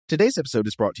Today's episode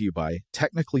is brought to you by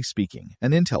Technically Speaking,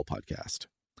 an Intel podcast.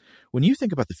 When you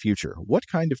think about the future, what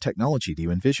kind of technology do you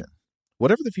envision?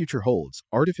 Whatever the future holds,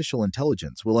 artificial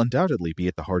intelligence will undoubtedly be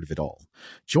at the heart of it all.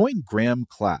 Join Graham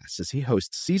Class as he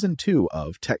hosts Season 2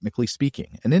 of Technically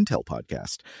Speaking, an Intel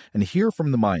podcast, and hear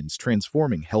from the minds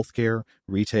transforming healthcare,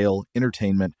 retail,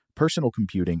 entertainment, personal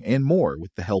computing, and more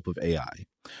with the help of AI.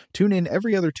 Tune in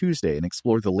every other Tuesday and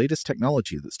explore the latest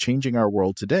technology that's changing our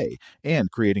world today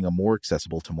and creating a more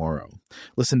accessible tomorrow.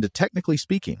 Listen to Technically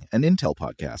Speaking, an Intel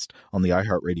podcast on the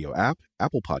iHeartRadio app,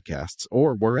 Apple Podcasts,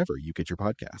 or wherever you get your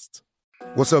podcasts.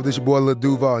 What's up, this your boy Lil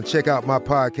Duval, and check out my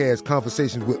podcast,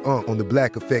 Conversations with Unc, on the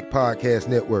Black Effect Podcast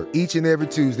Network. Each and every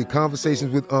Tuesday,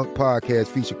 Conversations with Unc podcast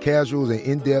feature casuals and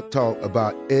in-depth talk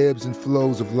about ebbs and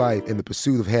flows of life and the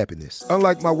pursuit of happiness.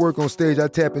 Unlike my work on stage, I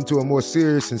tap into a more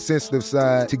serious and sensitive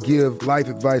side to give life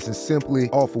advice and simply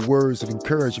offer words of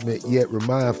encouragement, yet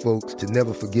remind folks to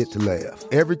never forget to laugh.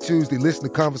 Every Tuesday, listen to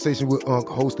Conversations with Unc,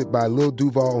 hosted by Lil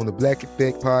Duval on the Black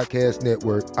Effect Podcast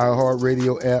Network,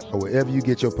 iHeartRadio app, or wherever you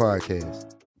get your podcasts.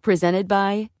 Presented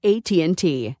by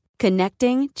AT&T.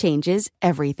 Connecting changes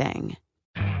everything.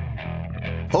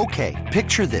 Okay,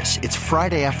 picture this. It's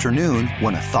Friday afternoon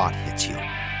when a thought hits you.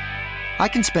 I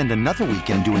can spend another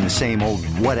weekend doing the same old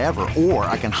whatever, or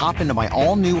I can hop into my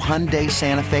all-new Hyundai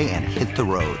Santa Fe and hit the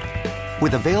road.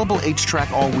 With available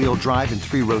H-Track all-wheel drive and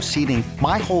 3-row seating,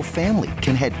 my whole family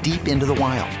can head deep into the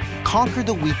wild. Conquer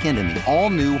the weekend in the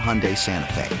all-new Hyundai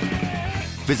Santa Fe.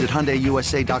 Visit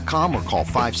HyundaiUSA.com or call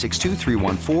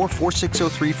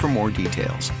 562-314-4603 for more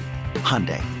details.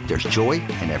 Hyundai, there's joy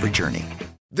in every journey.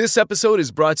 This episode is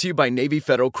brought to you by Navy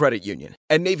Federal Credit Union.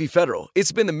 At Navy Federal,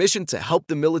 it's been the mission to help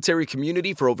the military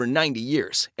community for over 90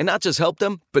 years. And not just help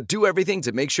them, but do everything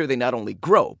to make sure they not only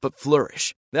grow, but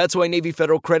flourish. That's why Navy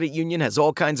Federal Credit Union has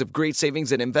all kinds of great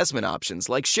savings and investment options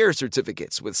like share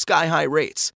certificates with sky-high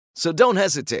rates. So don't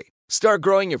hesitate. Start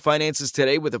growing your finances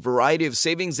today with a variety of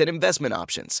savings and investment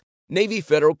options. Navy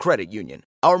Federal Credit Union.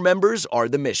 Our members are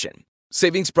the mission.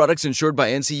 Savings products insured by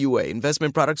NCUA.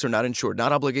 Investment products are not insured,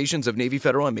 not obligations of Navy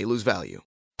Federal and may lose value.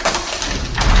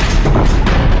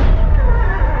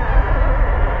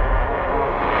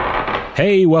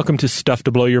 Hey, welcome to Stuff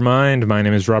to Blow Your Mind. My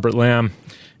name is Robert Lamb.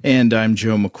 And I'm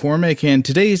Joe McCormick, and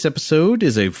today's episode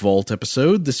is a Vault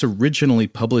episode. This originally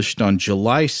published on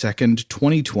July 2nd,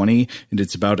 2020, and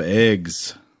it's about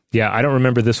eggs. Yeah, I don't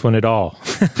remember this one at all.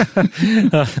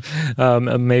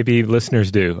 Maybe listeners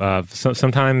do.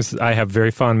 Sometimes I have very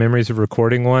fond memories of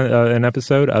recording an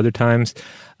episode. Other times,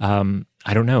 I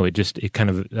don't know.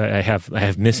 I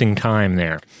have missing time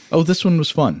there. Oh, this one was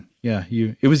fun. Yeah,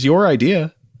 it was your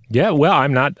idea. Yeah, well,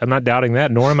 I'm not doubting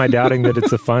that, nor am I doubting that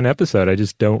it's a fun episode. I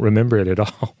just don't remember it at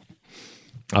all.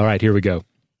 All right, here we go.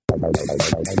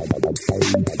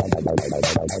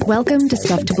 Welcome to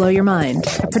Stuff to Blow Your Mind,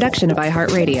 a production of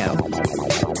iHeartRadio.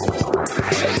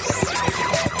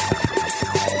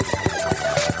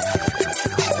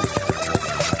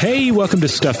 Hey, welcome to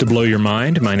Stuff to Blow Your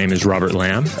Mind. My name is Robert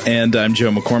Lamb. And I'm Joe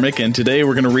McCormick, and today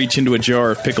we're going to reach into a jar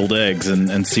of pickled eggs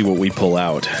and see what we pull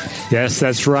out. Yes,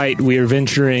 that's right. We are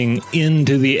venturing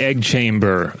into the egg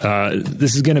chamber.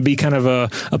 This is going to be kind of a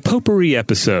potpourri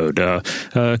episode,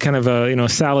 kind of a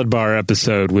salad bar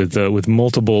episode with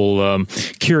multiple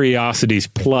curiosities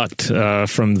plucked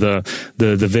from the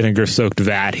vinegar-soaked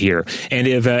vat here. And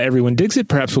if everyone digs it,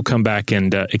 perhaps we'll come back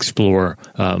and explore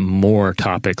more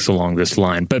topics along this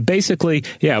line. But basically,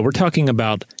 yeah, we're talking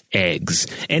about eggs.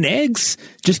 And eggs,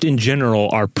 just in general,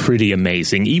 are pretty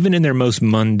amazing, even in their most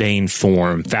mundane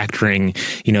form, factoring,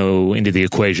 into the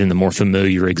equation the more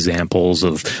familiar examples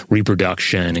of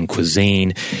reproduction and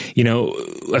cuisine.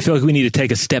 I feel like we need to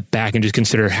take a step back and just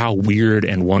consider how weird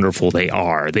and wonderful they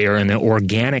are. They are an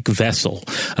organic vessel,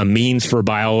 a means for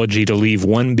biology to leave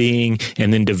one being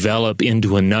and then develop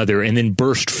into another and then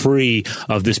burst free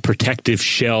of this protective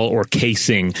shell or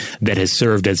casing that has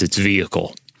served as its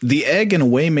vehicle. The egg, in a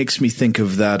way, makes me think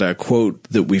of that quote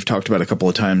that we've talked about a couple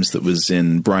of times that was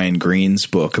in Brian Greene's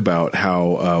book about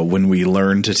how when we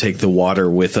learn to take the water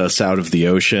with us out of the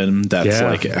ocean, that's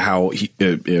like how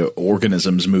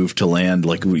organisms move to land,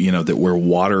 like, that we're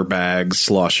water bags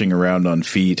sloshing around on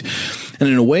feet. And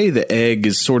in a way, the egg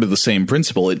is sort of the same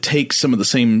principle. It takes some of the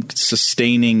same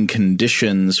sustaining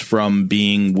conditions from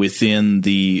being within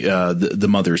the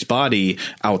mother's body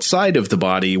outside of the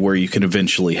body, where you can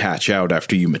eventually hatch out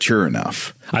after you mature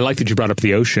enough. I like that you brought up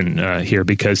the ocean here,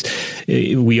 because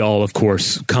we all, of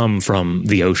course, come from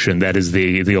the ocean. That is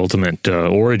the ultimate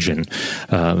origin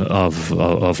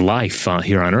of life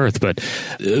here on Earth.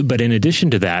 But in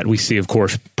addition to that, we see, of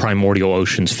course, primordial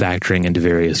oceans factoring into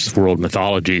various world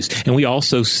mythologies, and we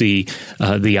also see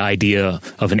the idea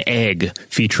of an egg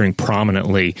featuring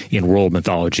prominently in world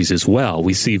mythologies as well.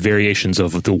 We see variations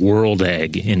of the world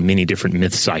egg in many different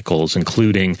myth cycles,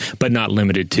 including, but not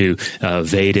limited to,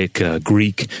 Vedic,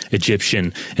 Greek,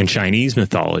 Egyptian, and Chinese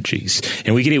mythologies.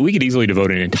 And we could easily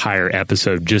devote an entire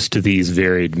episode just to these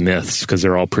varied myths, because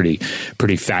they're all pretty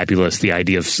fabulous. The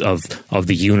idea of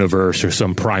the universe or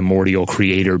some primordial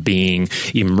creator being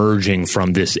emerging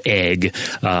from this egg.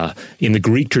 In the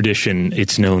Greek tradition,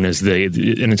 it's known as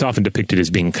and it's often depicted as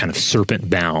being kind of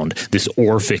serpent-bound, this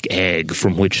Orphic egg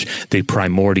from which the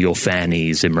primordial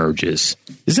Phanes emerges.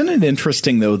 Isn't it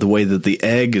interesting, though, the way that the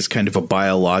egg is kind of a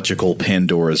biological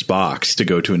Pandora's box, to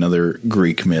go to another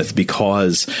Greek myth,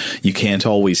 because you can't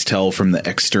always tell from the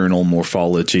external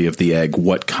morphology of the egg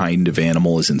what kind of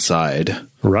animal is inside.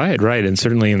 Right. And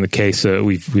certainly in the case,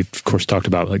 we've of course talked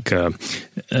about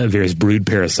various brood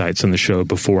parasites on the show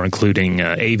before, including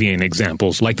avian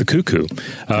examples like the cuckoo,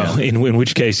 in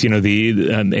which case,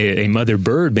 a mother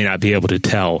bird may not be able to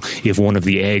tell if one of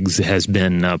the eggs has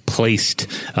been placed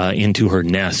into her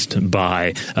nest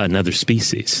by another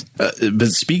species.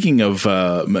 But speaking of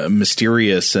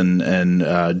mysterious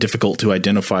and difficult to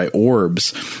identify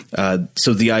orbs,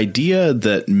 so the idea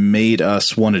that made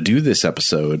us want to do this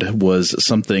episode was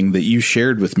something that you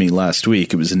shared with me last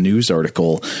week. It was a news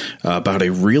article about a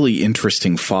really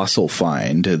interesting fossil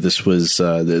find. This was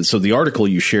so the article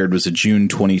you shared was a June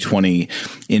 2020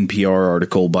 NPR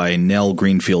article by Nell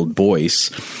Greenfield Boyce,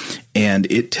 and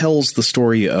it tells the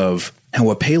story of how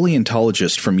a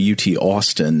paleontologist from UT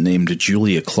Austin named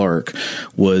Julia Clark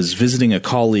was visiting a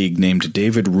colleague named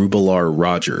David Rubilar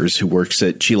Rogers, who works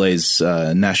at Chile's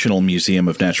National Museum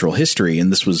of Natural History,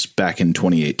 and this was back in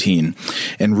 2018.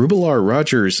 And Rubilar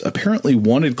Rogers apparently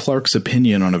wanted Clark's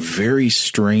opinion on a very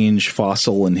strange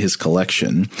fossil in his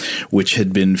collection, which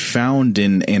had been found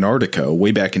in Antarctica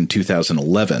way back in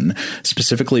 2011.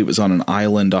 Specifically, it was on an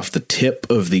island off the tip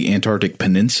of the Antarctic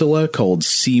Peninsula called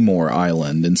Seymour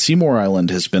Island. And Seymour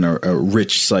Island has been a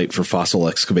rich site for fossil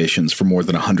excavations for more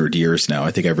than 100 years now.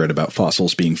 I think I've read about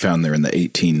fossils being found there in the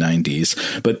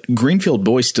 1890s. But Greenfield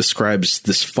Boyce describes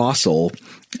this fossil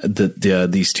that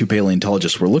these two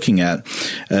paleontologists were looking at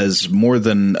as more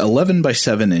than 11 by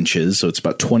 7 inches, so it's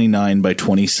about 29 by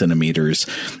 20 centimeters,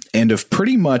 and of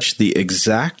pretty much the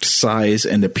exact size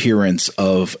and appearance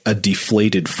of a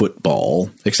deflated football,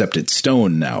 except it's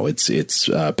stone now. It's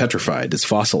petrified, it's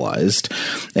fossilized.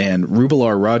 And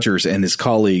Rubilar Rogers and his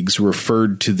colleagues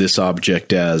referred to this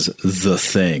object as the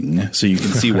Thing, so you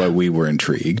can see why we were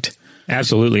intrigued.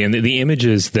 Absolutely, and the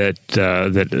images that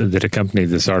accompany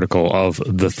this article of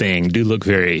the Thing do look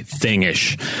very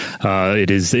thingish.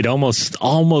 It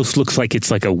almost looks like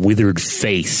it's like a withered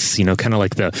face, kind of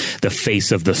like the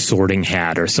face of the Sorting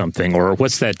Hat or something, or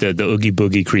what's that the Oogie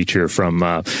Boogie creature from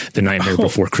The Nightmare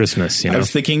Before Christmas? I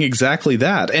was thinking exactly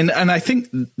that, and I think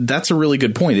that's a really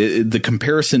good point. The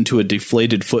comparison to a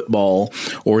deflated football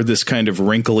or this kind of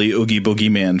wrinkly Oogie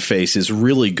Boogie Man face is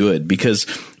really good, because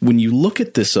when you look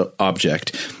at this object,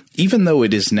 even though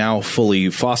it is now fully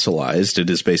fossilized, it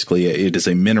is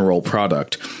a mineral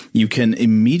product, you can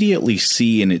immediately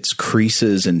see in its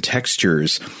creases and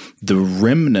textures the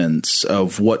remnants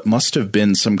of what must have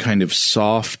been some kind of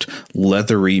soft,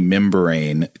 leathery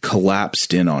membrane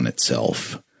collapsed in on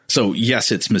itself. So,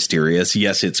 yes, it's mysterious.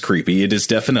 Yes, it's creepy. It is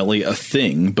definitely a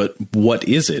thing. But what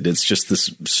is it? It's just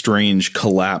this strange,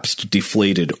 collapsed,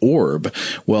 deflated orb.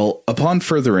 Well, upon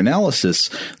further analysis,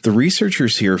 the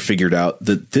researchers here figured out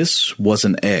that this was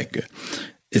an egg.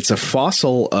 It's a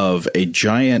fossil of a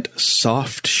giant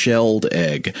soft-shelled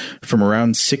egg from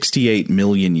around 68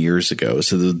 million years ago.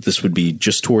 So this would be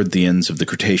just toward the ends of the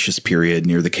Cretaceous period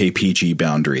near the KPG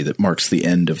boundary that marks the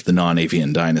end of the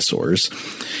non-avian dinosaurs.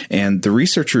 And the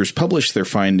researchers published their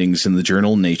findings in the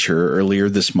journal Nature earlier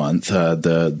this month.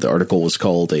 The article was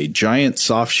called "A Giant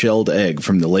Soft-Shelled Egg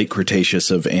from the Late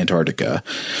Cretaceous of Antarctica."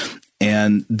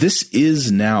 And this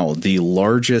is now the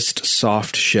largest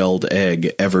soft-shelled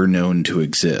egg ever known to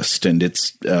exist. And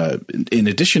it's, in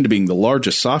addition to being the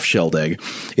largest soft-shelled egg,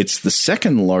 it's the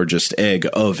second largest egg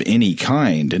of any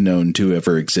kind known to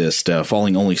ever exist,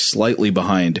 falling only slightly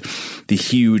behind the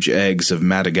huge eggs of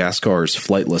Madagascar's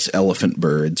flightless elephant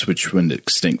birds, which went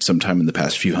extinct sometime in the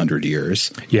past few hundred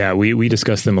years. Yeah, we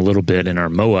discussed them a little bit in our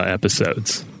MOA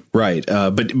episodes. Right.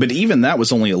 But even that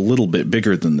was only a little bit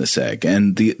bigger than this egg.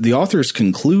 And the authors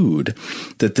conclude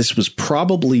that this was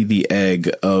probably the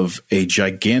egg of a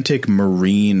gigantic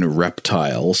marine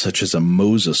reptile, such as a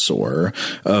mosasaur,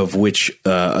 of which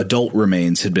adult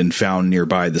remains had been found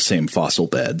nearby the same fossil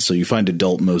bed. So you find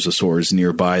adult mosasaurs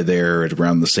nearby there at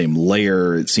around the same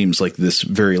layer. It seems like this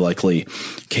very likely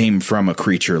came from a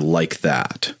creature like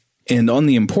that. And on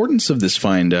the importance of this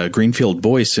find, Greenfield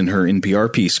Boyce in her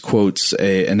NPR piece quotes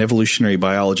an evolutionary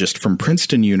biologist from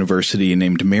Princeton University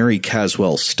named Mary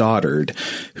Caswell Stoddard,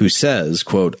 who says,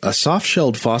 quote, "A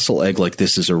soft-shelled fossil egg like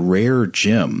this is a rare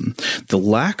gem. The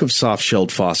lack of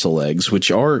soft-shelled fossil eggs,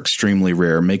 which are extremely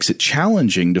rare, makes it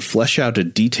challenging to flesh out a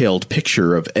detailed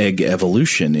picture of egg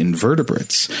evolution in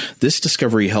vertebrates. This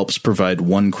discovery helps provide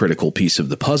one critical piece of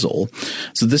the puzzle."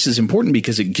 So this is important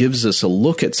because it gives us a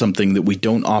look at something that we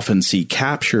don't often see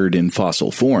captured in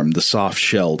fossil form, the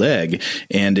soft-shelled egg,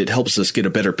 and it helps us get a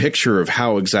better picture of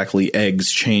how exactly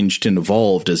eggs changed and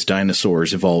evolved as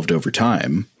dinosaurs evolved over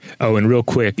time. Oh, and real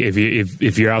quick,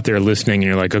 if you're out there listening and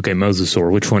you're like, okay,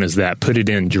 mosasaur, which one is that? Put it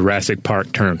in Jurassic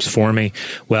Park terms for me.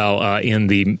 Well, in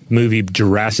the movie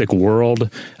Jurassic World,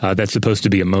 that's supposed to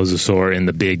be a mosasaur in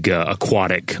the big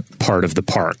aquatic part of the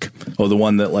park. Oh, the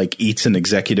one that like eats an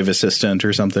executive assistant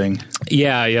or something?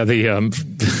 Yeah, the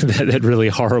that really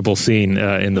horrible scene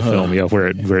in the film, where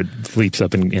it leaps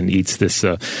up and eats this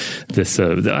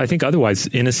I think otherwise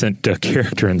innocent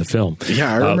character in the film.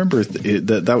 Yeah, I remember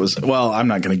that was, well, I'm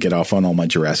not going to get off on all my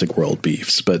Jurassic World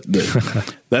beefs, but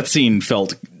that scene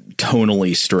felt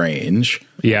tonally strange.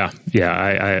 Yeah,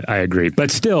 I agree.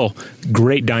 But still,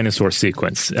 great dinosaur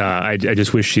sequence. I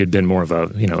just wish she had been more of a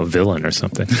villain or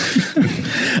something.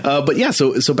 But yeah,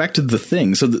 so back to the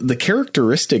thing. So the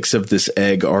characteristics of this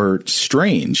egg are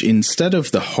strange. Instead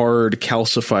of the hard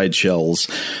calcified shells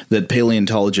that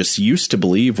paleontologists used to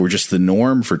believe were just the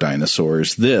norm for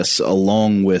dinosaurs, this,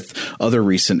 along with other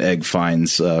recent egg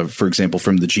finds, for example,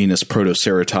 from the genus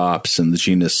Protoceratops and the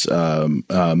genus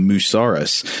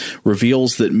Musaurus,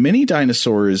 reveals that many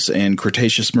dinosaurs and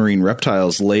Cretaceous marine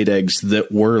reptiles laid eggs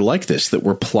that were like this, that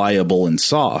were pliable and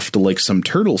soft, like some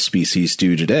turtle species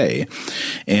do today.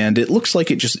 And it looks like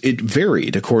it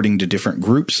varied according to different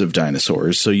groups of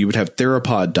dinosaurs. So you would have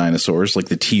theropod dinosaurs like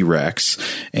the T-Rex,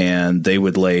 and they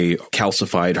would lay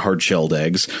calcified, hard-shelled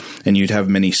eggs. And you'd have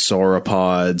many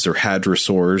sauropods or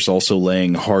hadrosaurs also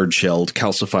laying hard-shelled,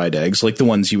 calcified eggs, like the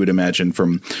ones you would imagine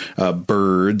from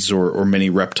birds or many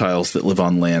reptiles that live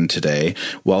on land today,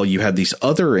 while you had these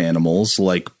other animals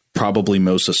like probably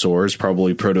mosasaurs,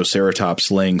 probably Protoceratops,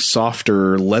 laying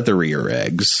softer, leatherier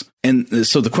eggs. And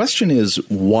so the question is,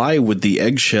 why would the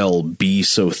eggshell be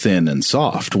so thin and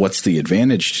soft? What's the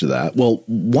advantage to that? Well,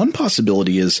 one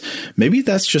possibility is maybe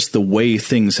that's just the way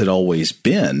things had always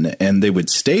been, and they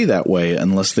would stay that way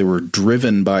unless they were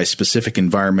driven by specific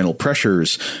environmental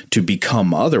pressures to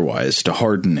become otherwise, to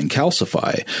harden and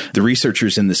calcify. The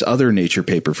researchers in this other Nature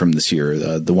paper from this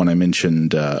year, the one I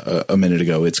mentioned a minute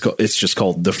ago, it's just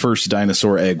called "The First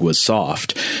Dinosaur Egg Was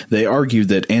Soft." They argue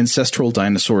that ancestral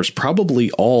dinosaurs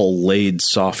probably all laid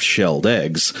soft-shelled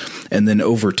eggs, and then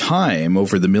over time,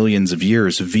 over the millions of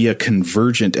years, via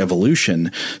convergent evolution,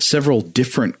 several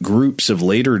different groups of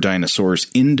later dinosaurs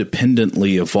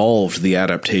independently evolved the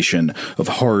adaptation of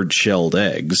hard-shelled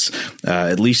eggs,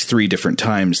 at least 3 different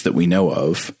times that we know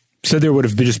of. So there would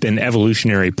have just been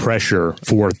evolutionary pressure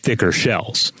for thicker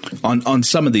shells on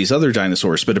some of these other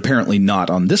dinosaurs, but apparently not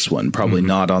on this one. Probably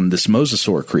not on this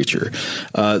mosasaur creature.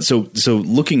 So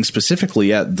looking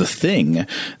specifically at the thing,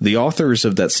 the authors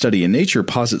of that study in Nature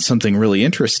posit something really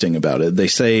interesting about it. They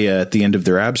say at the end of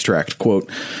their abstract, quote,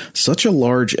 "Such a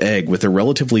large egg with a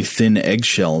relatively thin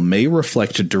eggshell may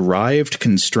reflect derived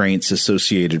constraints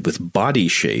associated with body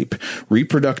shape,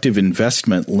 reproductive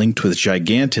investment linked with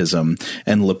gigantism,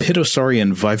 and Lepidosaurean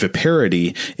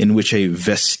viviparity, in which a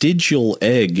vestigial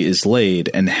egg is laid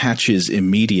and hatches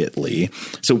immediately."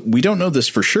 So we don't know this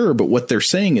for sure, but what they're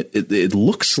saying it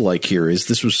looks like here is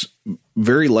this was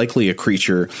very likely a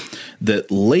creature that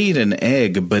laid an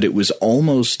egg, but it was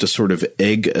almost a sort of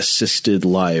egg-assisted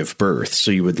live birth.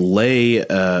 So you would lay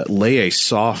a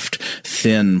soft,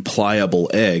 thin,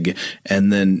 pliable egg,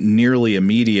 and then nearly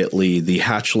immediately the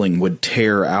hatchling would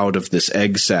tear out of this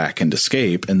egg sac and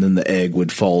escape, and then the egg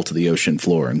would fall to the ocean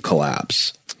floor and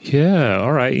collapse. Yeah,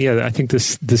 all right. Yeah, I think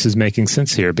this is making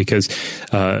sense here because,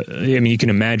 you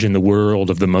can imagine the world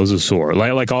of the mosasaur,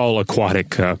 like all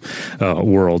aquatic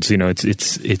worlds.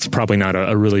 It's probably not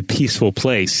a really peaceful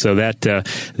place. So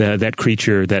that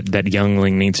creature, that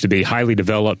youngling, needs to be highly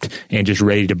developed and just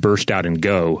ready to burst out and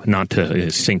go, not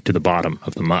to sink to the bottom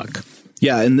of the muck.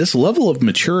 Yeah, and this level of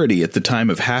maturity at the time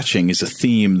of hatching is a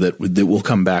theme that we'll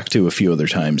come back to a few other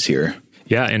times here.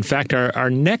 Yeah, in fact, our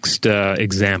next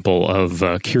example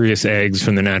of curious eggs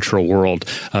from the natural world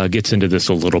gets into this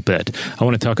a little bit. I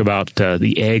want to talk about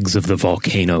the eggs of the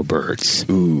volcano birds.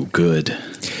 Ooh, good.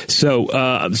 So,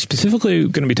 specifically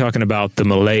going to be talking about the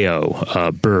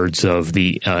Maleo birds of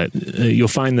the, you'll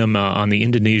find them on the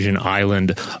Indonesian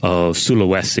island of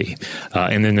Sulawesi.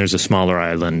 And then there's a smaller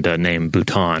island named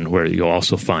Buton where you'll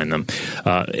also find them.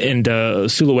 And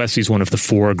Sulawesi is one of the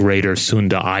 4 greater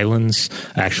Sunda Islands,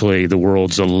 actually the world's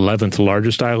 11th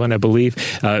largest island, I believe.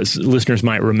 Listeners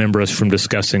might remember us from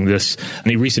discussing this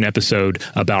in a recent episode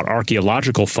about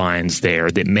archaeological finds there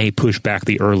that may push back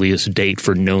the earliest date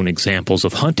for known examples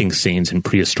of hunting scenes in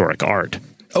prehistoric art.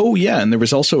 Oh, yeah. And there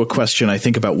was also a question, I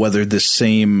think, about whether this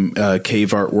same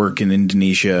cave artwork in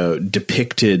Indonesia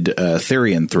depicted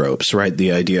therianthropes, right?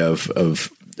 The idea of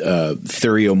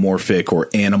theriomorphic or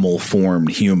animal-formed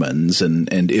humans,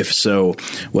 and if so,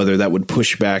 whether that would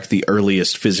push back the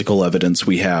earliest physical evidence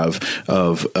we have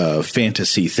of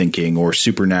fantasy thinking or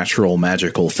supernatural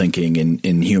magical thinking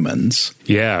in humans.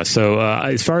 Yeah, so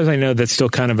as far as I know, that's still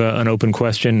kind of an open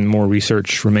question. More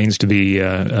research remains to be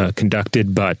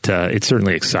conducted, but it's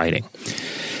certainly exciting.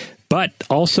 But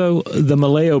also, the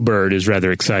Maleo bird is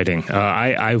rather exciting.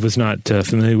 I was not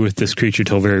familiar with this creature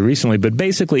till very recently, but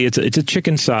basically it's a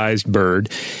chicken-sized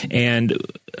bird, and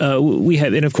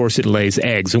and of course it lays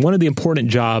eggs. And one of the important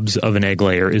jobs of an egg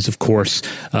layer is, of course,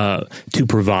 to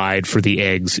provide for the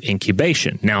egg's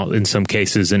incubation. Now, in some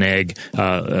cases, an egg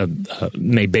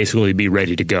may basically be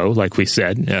ready to go, like we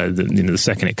said, the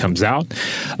second it comes out.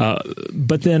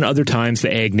 But then other times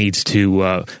the egg needs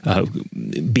to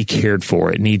be cared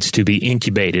for. It needs to be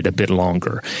incubated a bit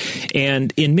longer.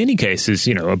 And in many cases,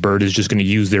 a bird is just going to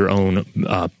use their own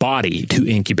body to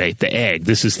incubate the egg.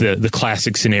 This is the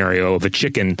classic scenario of a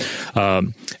chicken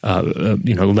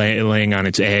laying on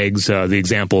its eggs. The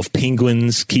example of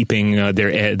penguins keeping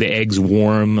the eggs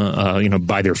warm,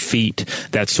 by their feet,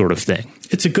 that sort of thing.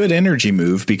 It's a good energy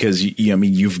move because,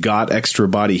 you've got extra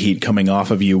body heat coming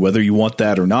off of you, whether you want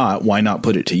that or not. Why not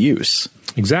put it to use?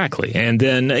 Exactly. And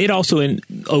then it also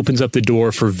opens up the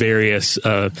door for various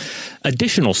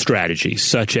additional strategies,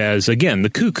 such as, again, the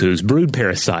cuckoos, brood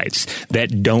parasites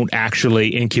that don't actually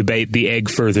incubate the egg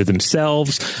further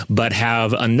themselves, but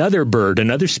have another bird,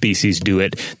 another species do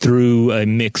it through a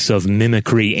mix of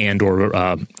mimicry and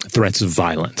or threats of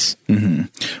violence.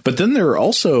 Mm-hmm. But then there are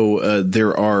also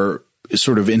there are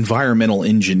sort of environmental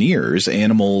engineers,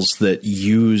 animals that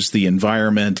use the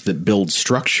environment, that build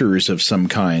structures of some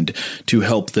kind to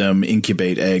help them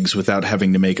incubate eggs without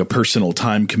having to make a personal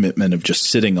time commitment of just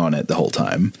sitting on it the whole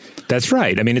time. That's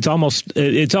right. I mean, it's almost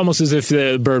as if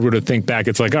the bird were to think back.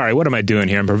 It's like, all right, what am I doing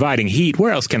here? I'm providing heat.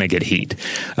 Where else can I get heat?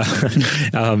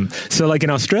 So like in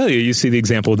Australia, you see the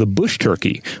example of the bush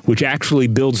turkey, which actually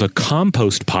builds a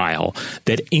compost pile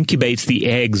that incubates the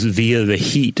eggs via the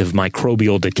heat of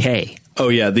microbial decay. Oh,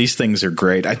 yeah, these things are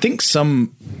great. I think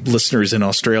some listeners in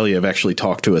Australia have actually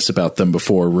talked to us about them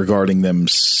before, regarding them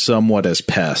somewhat as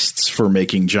pests for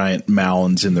making giant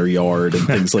mounds in their yard and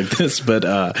things like this. But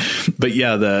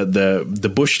yeah,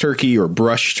 the bush turkey or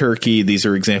brush turkey, these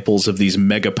are examples of these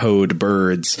megapode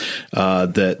birds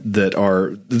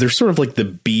they're sort of like the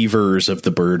beavers of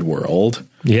the bird world.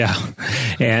 Yeah,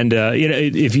 and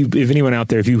if anyone out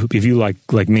there, if you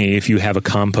like me, if you have a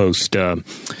compost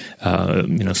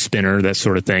spinner, that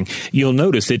sort of thing, you'll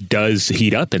notice it does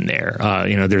heat up in there.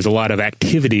 There's a lot of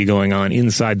activity going on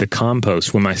inside the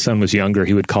compost. When my son was younger,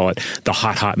 he would call it the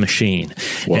hot machine.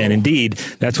 Whoa. And indeed,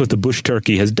 that's what the bush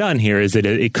turkey has done here, is that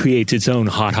it creates its own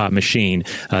hot machine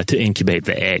to incubate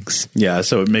the eggs. Yeah,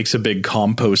 so it makes a big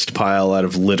compost pile out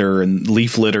of litter and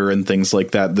leaf litter and things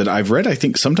like that I've read. I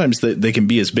think sometimes they can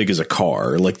be as big as a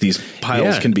car. Like, these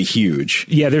piles can be huge.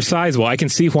 Yeah, they're sizable. I can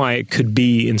see why it could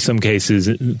be, in some cases,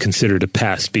 considered a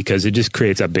pest, because it just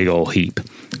creates a big old heap.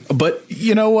 But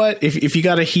you know what? If you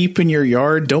got a heap in your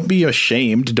yard, don't be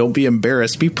ashamed. Don't be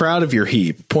embarrassed. Be proud of your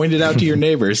heap. Point it out to your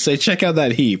neighbors. Say, check out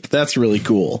that heap. That's really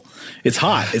cool. It's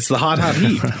hot. It's the hot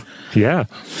heap. Yeah.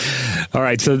 All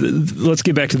right. So let's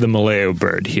get back to the Maleo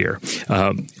bird here,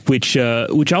 which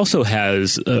also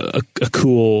has a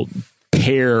cool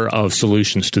pair of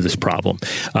solutions to this problem.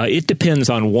 It depends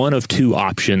on one of two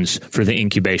options for the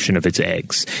incubation of its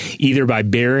eggs, either by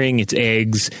burying its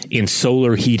eggs in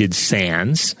solar heated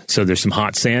sands. So there's some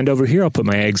hot sand over here. I'll put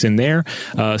my eggs in there.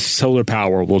 Solar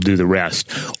power will do the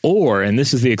rest. Or, and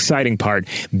this is the exciting part,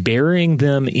 burying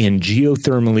them in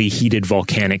geothermally heated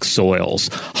volcanic soils,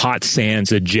 hot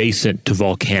sands adjacent to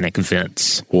volcanic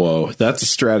vents. Whoa, that's a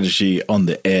strategy on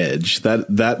the edge.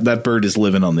 That bird is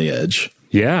living on the edge.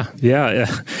 Yeah.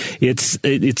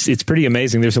 It's pretty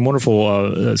amazing. There's some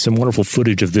wonderful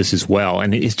footage of this as well,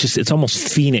 and it's almost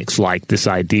Phoenix-like, this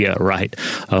idea, right,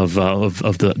 of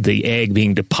the egg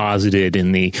being deposited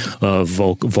in the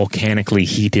volcanically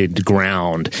heated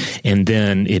ground, and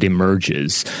then it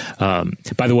emerges.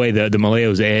 By the way, the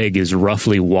Malayo's egg is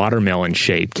roughly watermelon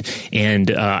shaped,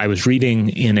 and I was reading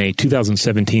in a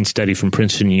 2017 study from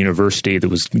Princeton University that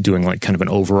was doing like kind of an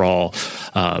overall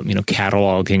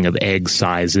cataloging of egg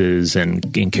sizes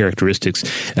and characteristics.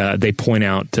 They point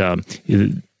out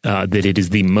that it is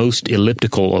the most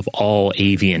elliptical of all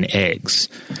avian eggs.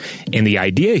 And the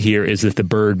idea here is that the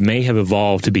bird may have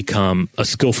evolved to become a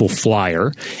skillful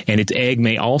flyer, and its egg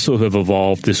may also have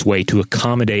evolved this way to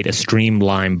accommodate a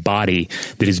streamlined body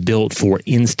that is built for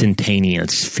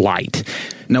instantaneous flight.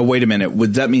 Now, wait a minute.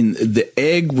 Would that mean the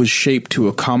egg was shaped to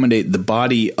accommodate the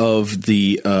body of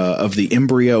the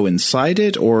embryo inside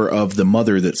it, or of the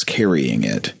mother that's carrying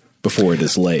it before it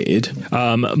is laid?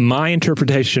 My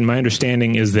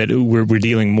understanding is that we're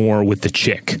dealing more with the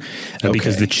chick,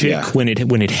 because the chick, when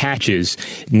it hatches,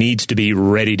 needs to be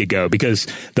ready to go. Because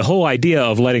the whole idea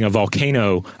of letting a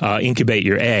volcano incubate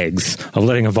your eggs, of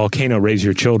letting a volcano raise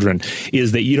your children,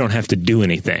 is that you don't have to do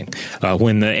anything.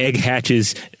 When the egg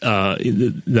hatches,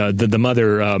 the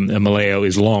mother Malayo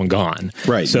is long gone.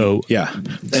 Right. So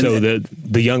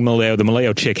the young Malayo, the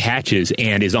Malayo chick, hatches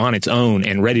and is on its own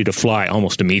and ready to fly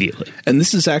almost immediately. And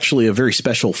this is actually a very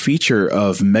special feature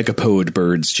of megapode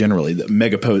birds generally. The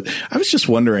megapode. I was just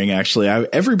wondering, actually,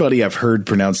 everybody I've heard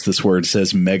pronounce this word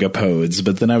says megapodes,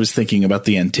 but then I was thinking about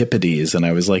the antipodes, and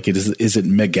I was like, is it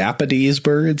megapodes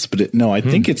birds? But I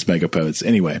think it's megapodes.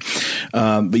 Anyway,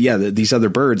 but yeah, these other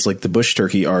birds, like the bush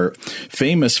turkey, are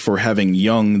famous for having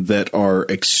young that are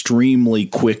extremely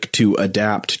quick to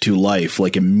adapt to life,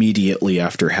 like immediately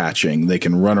after hatching. They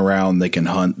can run around, they can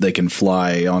hunt, they can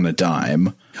fly on a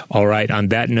dime. All right, on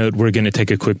that note, we're going to take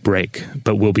a quick break,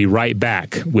 but we'll be right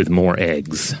back with more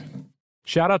eggs.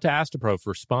 Shout out to Astepro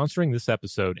for sponsoring this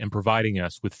episode and providing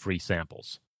us with free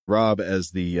samples. Rob,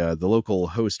 as the local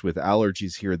host with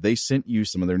allergies here, they sent you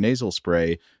some of their nasal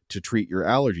spray to treat your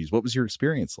allergies. What was your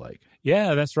experience like?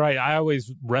 Yeah, that's right. I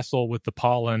always wrestle with the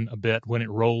pollen a bit when it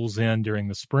rolls in during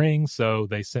the spring, so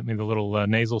they sent me the little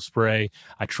nasal spray.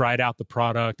 I tried out the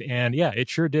product, and yeah, it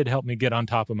sure did help me get on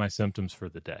top of my symptoms for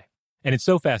the day. And it's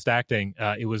so fast-acting,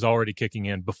 it was already kicking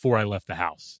in before I left the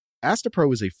house.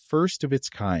 Astepro is a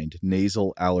first-of-its-kind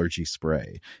nasal allergy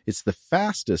spray. It's the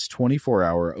fastest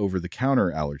 24-hour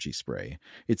over-the-counter allergy spray.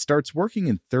 It starts working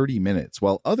in 30 minutes,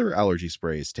 while other allergy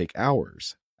sprays take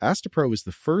hours. Astepro is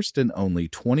the first and only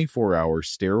 24-hour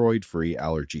steroid-free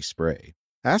allergy spray.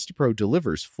 Astepro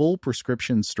delivers full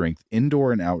prescription-strength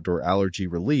indoor and outdoor allergy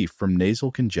relief from nasal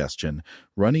congestion,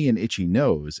 runny and itchy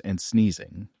nose, and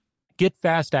sneezing. Get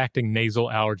fast-acting nasal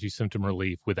allergy symptom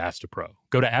relief with Astepro.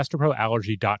 Go to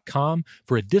asteproallergy.com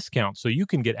for a discount so you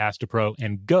can get Astepro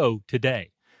and go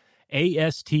today.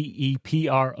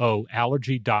 ASTEPRO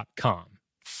allergy.com.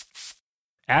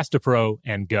 Astepro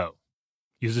and go.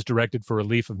 Use as directed for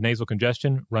relief of nasal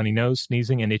congestion, runny nose,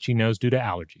 sneezing, and itchy nose due to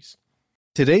allergies.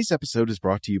 Today's episode is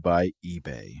brought to you by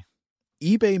eBay.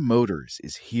 eBay Motors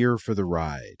is here for the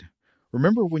ride.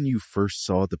 Remember when you first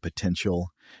saw the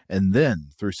potential? And then,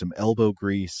 through some elbow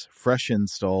grease, fresh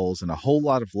installs, and a whole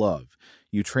lot of love,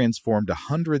 you transformed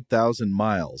 100,000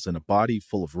 miles and a body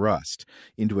full of rust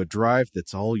into a drive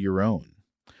that's all your own.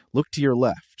 Look to your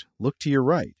left. Look to your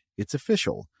right. It's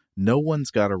official. No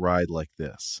one's got a ride like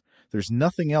this. There's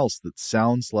nothing else that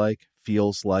sounds like,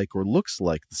 feels like, or looks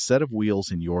like the set of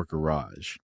wheels in your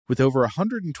garage. With over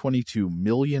 122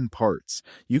 million parts,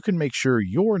 you can make sure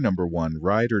your number one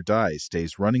ride or die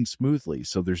stays running smoothly,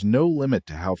 so there's no limit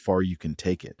to how far you can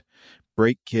take it.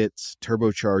 Brake kits,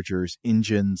 turbochargers,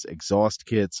 engines, exhaust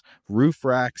kits, roof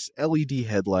racks, LED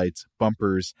headlights,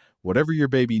 bumpers, whatever your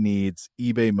baby needs,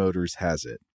 eBay Motors has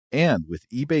it. And with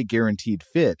eBay Guaranteed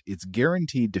Fit, it's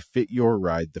guaranteed to fit your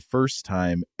ride the first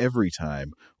time, every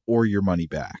time, or your money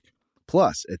back.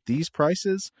 Plus, at these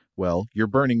prices, well, you're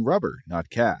burning rubber, not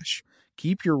cash.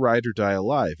 Keep your ride or die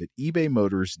alive at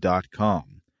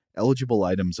ebaymotors.com. Eligible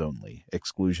items only.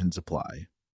 Exclusions apply.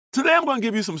 Today I'm going to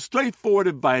give you some straightforward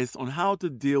advice on how to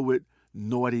deal with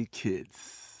naughty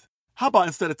kids. How about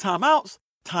instead of timeouts,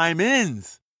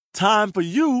 time-ins? Time for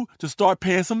you to start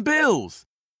paying some bills.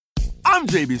 I'm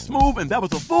JB Smoove, and that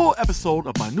was a full episode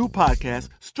of my new podcast,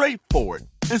 Straightforward,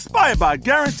 inspired by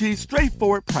guaranteed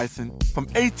straightforward pricing from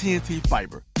AT&T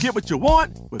Fiber. Get what you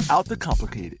want without the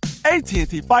complicated.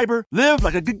 AT&T Fiber, live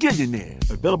like a gigillionaire.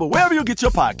 Available wherever you get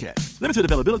your podcasts. Limited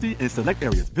availability in select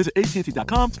areas. Visit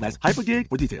AT&T.com/hypergig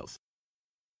for details.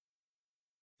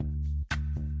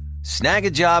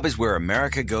 Snag-a-Job is where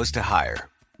America goes to hire,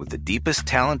 with the deepest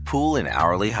talent pool in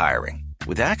hourly hiring.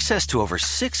 With access to over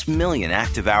 6 million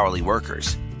active hourly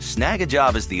workers,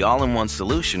 Snag-a-Job is the all-in-one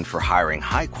solution for hiring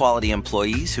high-quality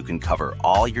employees who can cover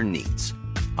all your needs.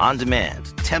 On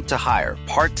demand, temp to hire,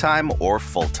 part-time or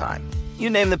full-time. You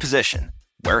name the position.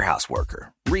 Warehouse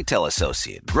worker, retail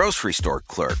associate, grocery store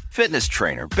clerk, fitness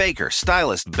trainer, baker,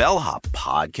 stylist, bellhop,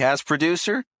 podcast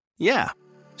producer. Yeah,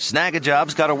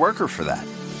 Snag-a-Job's got a worker for that.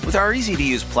 With our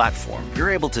easy-to-use platform, you're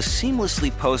able to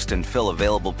seamlessly post and fill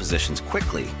available positions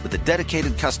quickly with a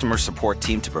dedicated customer support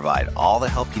team to provide all the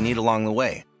help you need along the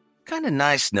way. Kind of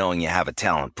nice knowing you have a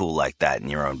talent pool like that in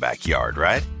your own backyard,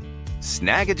 right?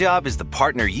 Snag-a-Job is the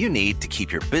partner you need to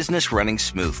keep your business running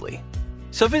smoothly.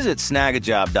 So visit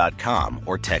snagajob.com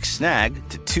or text snag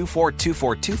to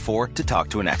 242424 to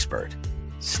talk to an expert.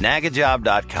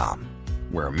 Snagajob.com,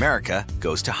 where America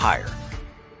goes to hire.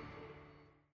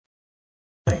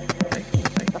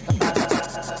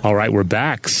 All right, we're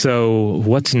back. So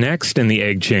what's next in the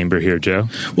egg chamber here, Joe?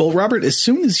 Well, Robert, as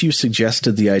soon as you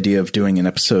suggested the idea of doing an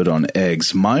episode on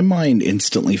eggs, my mind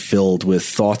instantly filled with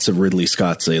thoughts of Ridley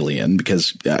Scott's Alien,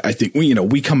 because I think,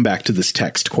 we come back to this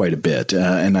text quite a bit,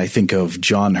 and I think of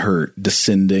John Hurt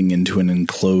descending into an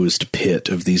enclosed pit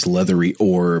of these leathery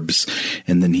orbs,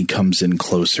 and then he comes in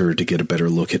closer to get a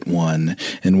better look at one,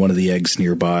 and one of the eggs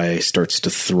nearby starts to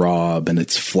throb, and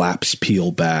its flaps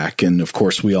peel back, and of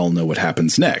course we all know what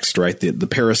happens next. Right, the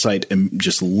parasite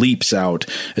just leaps out,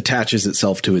 attaches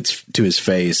itself to his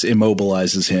face,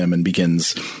 immobilizes him, and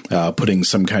begins putting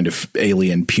some kind of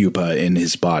alien pupa in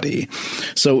his body.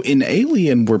 So in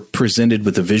Alien, we're presented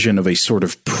with a vision of a sort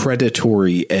of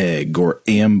predatory egg or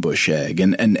ambush egg,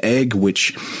 an egg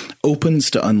which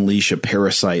opens to unleash a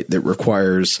parasite that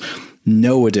requires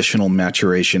no additional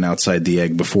maturation outside the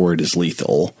egg before it is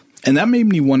lethal. And that made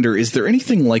me wonder, is there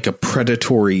anything like a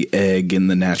predatory egg in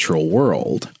the natural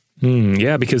world?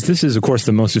 Yeah, because this is, of course,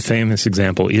 the most famous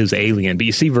example is Alien. But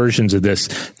you see versions of this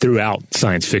throughout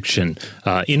science fiction,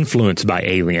 influenced by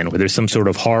Alien, where there's some sort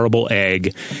of horrible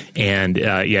egg, and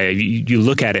you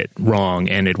look at it wrong,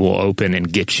 and it will open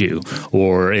and get you,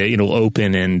 or it'll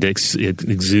open and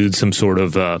exude some sort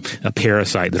of a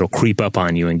parasite that'll creep up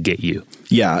on you and get you.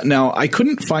 Yeah. Now, I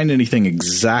couldn't find anything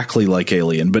exactly like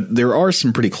Alien, but there are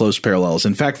some pretty close parallels.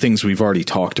 In fact, things we've already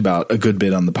talked about a good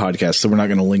bit on the podcast, so we're not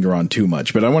going to linger on too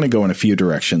much. But I want to go in a few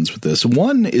directions with this.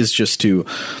 One is just to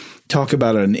talk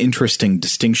about an interesting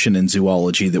distinction in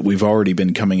zoology that we've already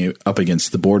been coming up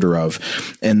against the border of,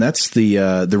 and that's the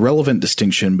relevant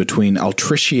distinction between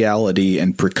altriciality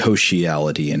and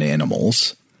precociality in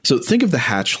animals. So think of the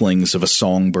hatchlings of a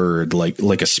songbird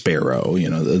like a sparrow,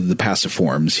 the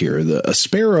passiforms here. A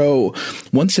sparrow,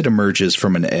 once it emerges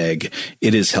from an egg,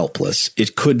 it is helpless.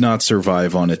 It could not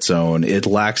survive on its own. It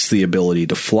lacks the ability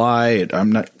to fly.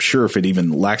 I'm not sure if it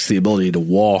even lacks the ability to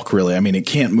walk, really. I mean, it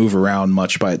can't move around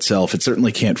much by itself. It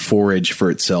certainly can't forage for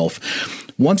itself.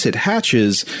 Once it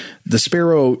hatches, the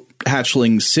sparrow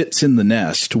hatchling sits in the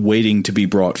nest waiting to be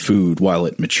brought food while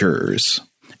it matures.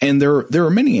 And there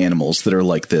are many animals that are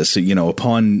like this,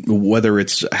 upon whether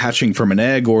it's hatching from an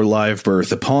egg or live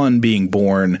birth, upon being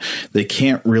born, they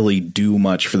can't really do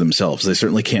much for themselves. They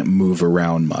certainly can't move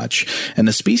around much. And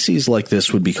a species like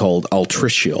this would be called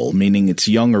altricial, meaning its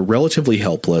young are relatively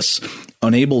helpless,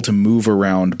 unable to move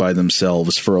around by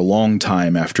themselves for a long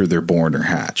time after they're born or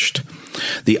hatched.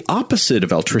 The opposite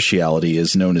of altriciality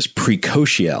is known as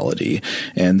precociality,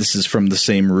 and this is from the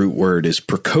same root word as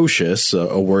precocious,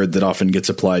 a word that often gets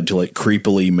applied to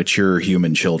creepily mature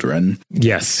human children.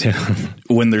 Yes.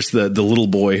 When there's the little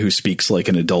boy who speaks like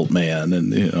an adult man,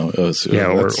 and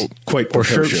quite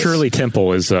precocious. Or Shirley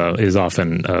Temple is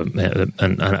often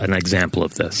an example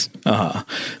of this. A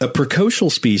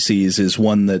precocial species is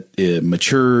one that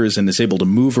matures and is able to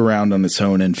move around on its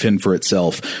own and fend for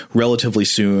itself relatively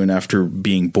soon after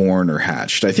being born or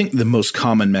hatched. I think the most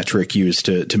common metric used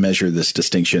to measure this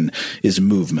distinction is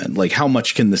movement. Like, how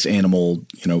much can this animal,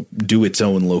 do its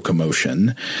own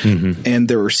locomotion? Mm-hmm. And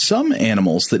there are some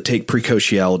animals that take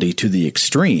precociality to the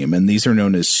extreme, and these are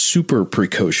known as super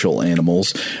precocial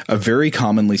animals. A very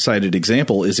commonly cited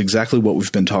example is exactly what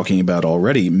we've been talking about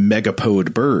already,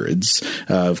 megapode birds.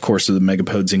 Of course, the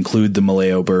megapodes include the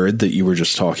Maleo bird that you were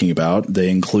just talking about.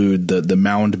 They include the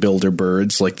mound builder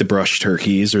birds like the brush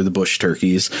turkeys or the bush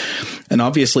turkeys. And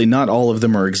obviously not all of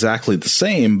them are exactly the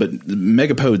same, but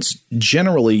megapodes,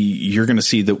 generally, you're going to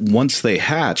see that once they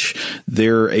hatch,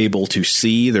 they're able to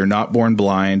see. They're not born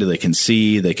blind. They can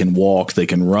see, they can walk, they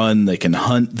can run, they can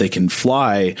hunt, they can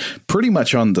fly pretty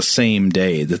much on the same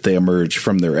day that they emerge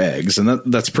from their eggs. And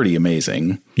that's pretty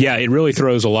amazing. Yeah, it really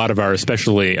throws a lot of our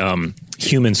especially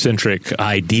human-centric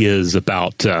ideas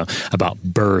about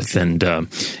birth and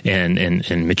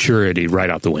maturity right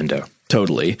out the window.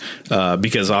 Totally.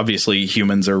 Because obviously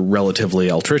humans are relatively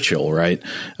altricial, right?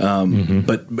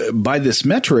 But by this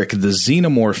metric, the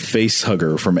xenomorph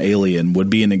facehugger from Alien would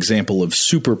be an example of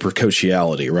super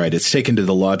precociality, right? It's taken to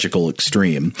the logical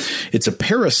extreme. It's a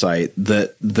parasite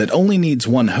that only needs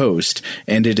one host,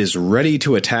 and it is ready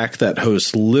to attack that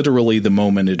host literally the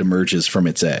moment it emerges from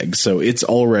its egg. So it's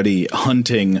already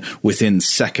hunting within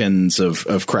seconds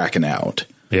of cracking out.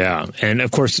 Yeah, and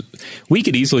of course, we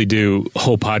could easily do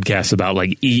whole podcasts about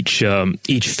like each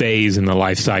phase in the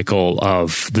life cycle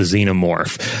of the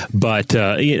xenomorph. But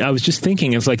I was just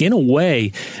thinking, it's like in a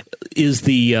way, is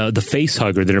the face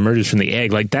hugger that emerges from the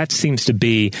egg, like that seems to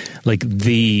be like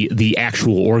the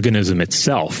actual organism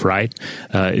itself, right?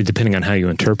 Depending on how you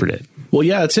interpret it. Well,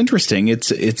 yeah, it's interesting.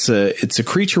 It's a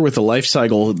creature with a life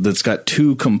cycle that's got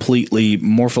two completely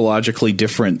morphologically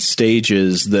different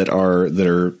stages that are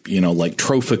like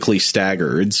trophically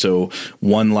staggered. So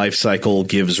one life cycle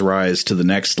gives rise to the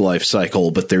next life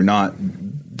cycle, but they're not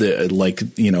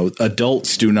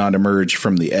adults do not emerge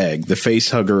from the egg. The face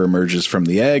hugger emerges from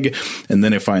the egg, and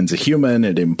then it finds a human.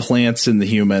 It implants in the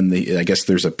human. I guess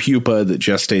there's a pupa that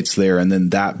gestates there, and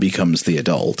then that becomes the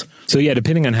adult. So yeah,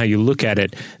 depending on how you look at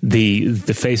it, the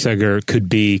facehugger could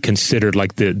be considered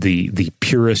like the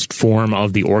purest form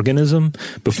of the organism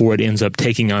before it ends up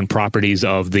taking on properties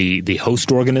of the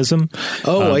host organism.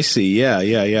 Oh, I see.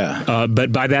 Yeah.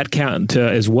 But by that count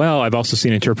as well, I've also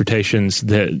seen interpretations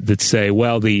that say,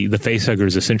 well, the facehugger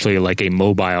is essentially like a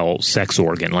mobile sex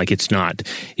organ. Like it's not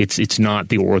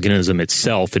the organism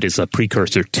itself. It is a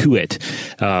precursor to it.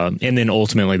 And then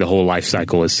ultimately the whole life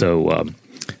cycle is so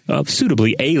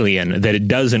suitably alien that it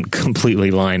doesn't completely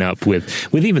line up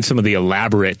with even some of the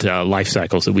elaborate life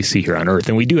cycles that we see here on Earth.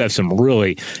 And we do have some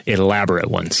really elaborate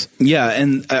ones. Yeah,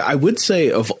 and I would say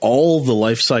of all the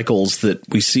life cycles that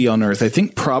we see on Earth, I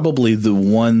think probably the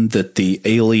one that the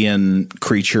alien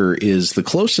creature is the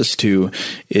closest to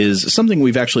is something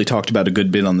we've actually talked about a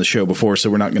good bit on the show before, so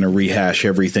we're not going to rehash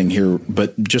everything here,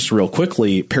 but just real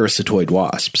quickly, parasitoid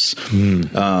wasps.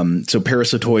 So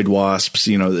parasitoid wasps,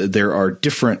 there are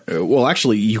different. Well,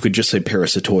 actually, you could just say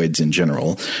parasitoids in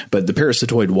general, but the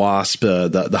parasitoid wasp,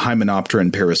 the Hymenopteran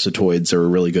parasitoids are a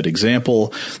really good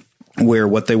example, where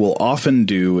what they will often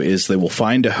do is they will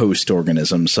find a host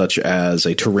organism such as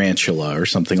a tarantula or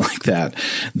something like that.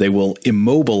 They will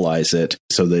immobilize it.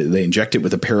 So they inject it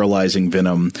with a paralyzing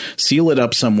venom, seal it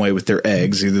up some way with their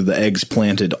eggs, either the eggs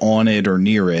planted on it or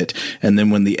near it. And then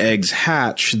when the eggs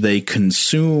hatch, they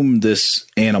consume this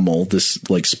animal, this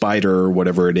like spider or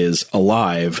whatever it is,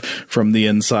 alive from the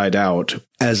inside out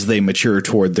as they mature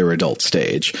toward their adult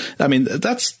stage. I mean,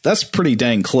 that's pretty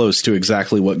dang close to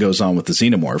exactly what goes on with the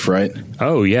xenomorph, right?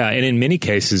 Oh, yeah. And in many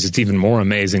cases, it's even more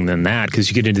amazing than that, because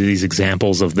you get into these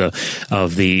examples of the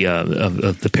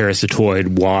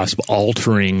parasitoid wasp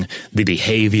altering the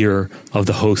behavior of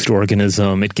the host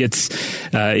organism. It gets,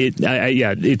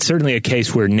 it's certainly a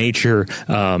case where nature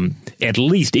at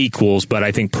least equals, but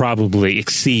I think probably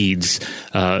exceeds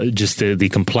just the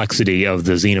complexity of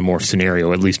the xenomorph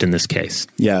scenario, at least in this case.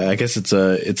 Yeah, I guess it's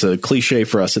a cliche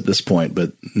for us at this point,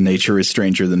 but nature is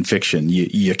stranger than fiction.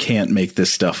 You can't make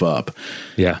this stuff up.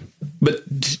 Yeah. But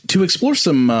to explore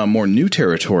some more new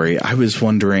territory, I was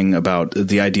wondering about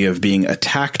the idea of being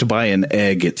attacked by an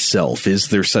egg itself. Is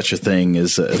there such a thing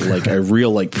as a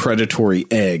real predatory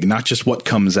egg, not just what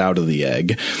comes out of the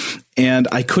egg? And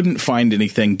I couldn't find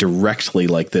anything directly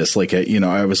like this.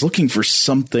 I was looking for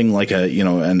something like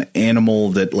an animal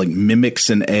that mimics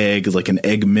an egg, like an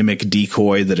egg mimic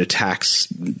decoy that attacks,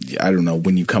 I don't know,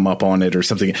 when you come up on it or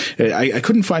something. I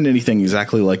couldn't find anything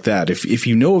exactly like that. If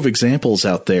you know of examples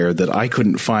out there that I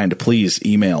couldn't find, please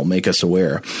email, make us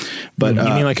aware. But you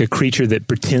mean like a creature that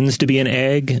pretends to be an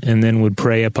egg and then would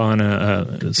prey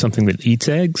upon something that eats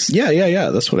eggs?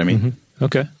 Yeah. That's what I mean. Mm-hmm.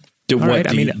 Okay.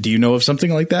 Do you know of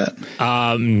something like that?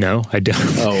 No, I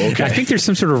don't. Oh, okay. I think there's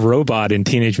some sort of robot in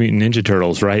Teenage Mutant Ninja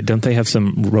Turtles, right? Don't they have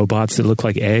some robots that look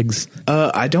like eggs?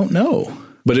 I don't know.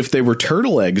 But if they were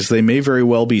turtle eggs, they may very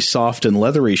well be soft and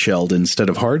leathery shelled instead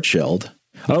of hard shelled.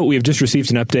 Oh, we have just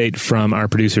received an update from our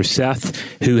producer, Seth,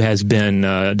 who has been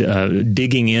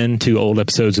digging into old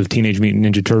episodes of Teenage Mutant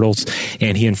Ninja Turtles,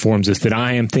 and he informs us that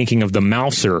I am thinking of the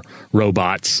Mouser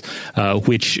robots,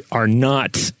 which are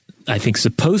not, I think,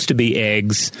 supposed to be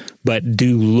eggs, but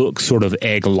do look sort of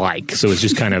egg-like. So it's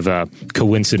just kind of a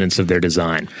coincidence of their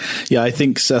design. Yeah, I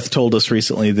think Seth told us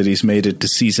recently that he's made it to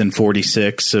season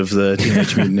 46 of the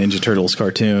Teenage Mutant Ninja Turtles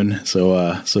cartoon.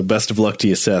 So best of luck to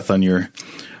you, Seth, on your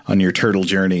turtle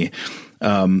journey.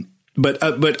 But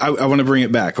I want to bring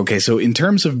it back. Okay, so in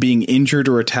terms of being injured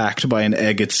or attacked by an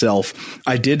egg itself,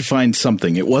 I did find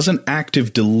something. It wasn't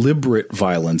active, deliberate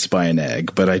violence by an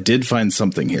egg, but I did find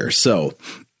something here. So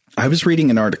I was reading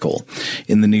an article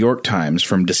in the New York Times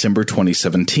from December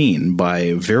 2017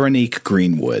 by Veronique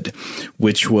Greenwood,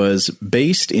 which was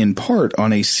based in part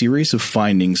on a series of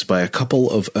findings by a couple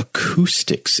of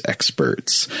acoustics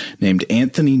experts named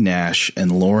Anthony Nash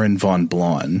and Lauren von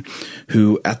Blon,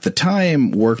 who at the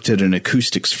time worked at an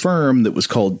acoustics firm that was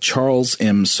called Charles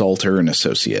M. Salter and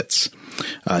Associates.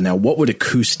 Now, what would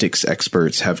acoustics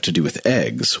experts have to do with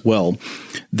eggs? Well,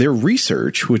 their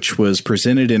research, which was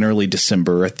presented in early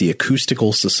December at the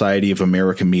Acoustical Society of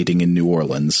America meeting in New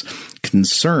Orleans,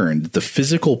 concerned the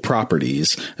physical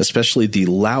properties, especially the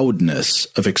loudness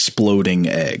of exploding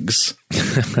eggs.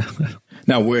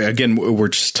 Now, we're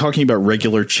just talking about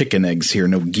regular chicken eggs here,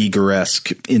 no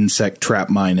Giger-esque insect trap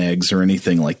mine eggs or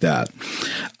anything like that.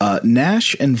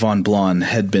 Nash and von Blon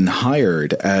had been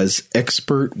hired as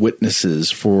expert witnesses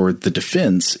for the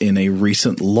defense in a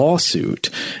recent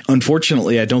lawsuit.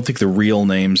 Unfortunately, I don't think the real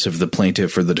names of the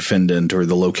plaintiff or the defendant or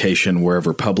the location were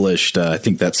ever published. I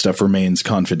think that stuff remains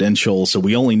confidential, so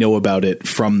we only know about it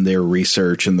from their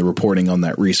research and the reporting on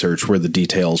that research where the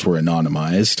details were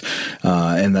anonymized.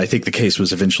 And I think the case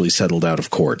was eventually settled out of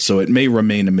court, so it may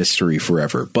remain a mystery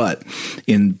forever. But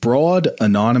in broad,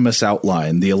 anonymous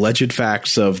outline, the alleged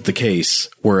facts of the case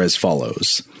were as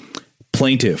follows.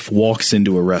 Plaintiff walks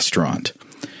into a restaurant.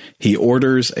 He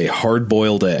orders a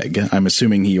hard-boiled egg. I'm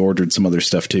assuming he ordered some other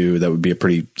stuff too. That would be a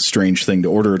pretty strange thing to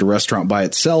order at a restaurant by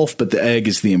itself, but the egg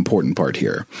is the important part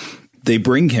here. They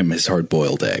bring him his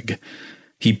hard-boiled egg.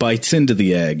 He bites into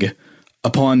the egg.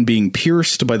 Upon being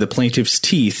pierced by the plaintiff's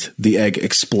teeth, the egg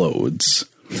explodes.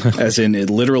 As in,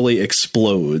 it literally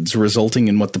explodes, resulting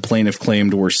in what the plaintiff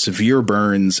claimed were severe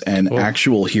burns and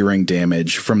actual hearing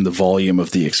damage from the volume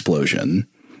of the explosion.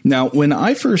 Now, when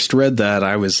I first read that,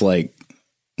 I was like,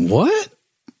 what?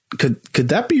 Could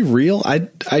that be real?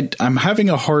 I'm having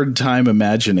a hard time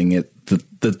imagining it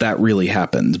that really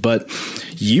happened, but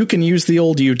you can use the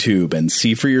old YouTube and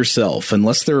see for yourself.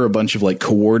 Unless there are a bunch of like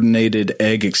coordinated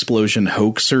egg explosion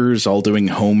hoaxers all doing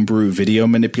homebrew video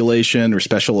manipulation or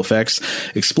special effects,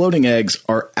 exploding eggs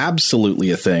are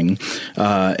absolutely a thing,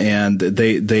 and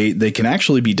they can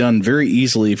actually be done very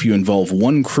easily if you involve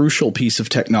one crucial piece of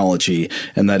technology,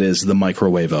 and that is the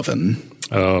microwave oven.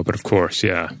 Oh, but of course,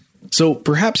 yeah. So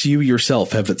perhaps you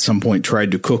yourself have at some point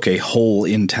tried to cook a whole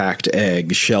intact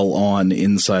egg, shell on,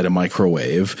 inside a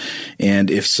microwave. And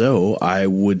if so, I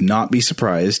would not be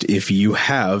surprised if you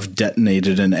have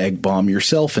detonated an egg bomb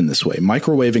yourself in this way.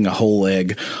 Microwaving a whole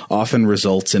egg often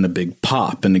results in a big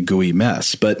pop and a gooey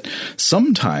mess. But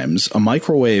sometimes a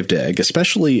microwaved egg,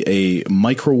 especially a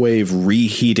microwave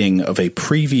reheating of a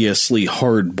previously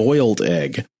hard-boiled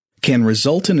egg, can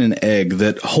result in an egg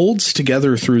that holds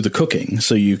together through the cooking.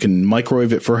 So you can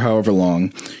microwave it for however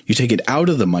long. You take it out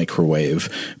of the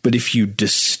microwave, but if you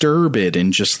disturb it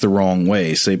in just the wrong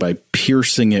way, say by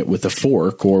piercing it with a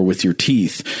fork or with your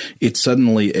teeth, it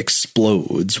suddenly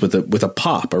explodes with a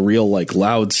pop, a real like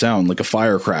loud sound like a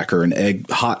firecracker, and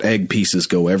hot egg pieces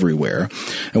go everywhere.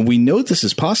 And we know this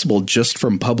is possible just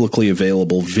from publicly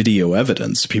available video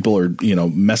evidence. People are,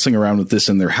 messing around with this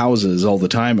in their houses all the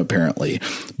time, apparently.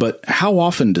 But how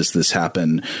often does this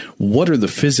happen? What are the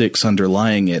physics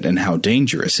underlying it, and how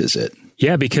dangerous is it?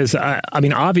 Yeah, because,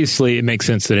 obviously it makes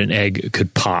sense that an egg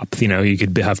could pop. You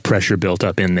could have pressure built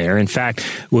up in there. In fact,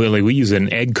 Willie, we use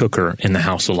an egg cooker in the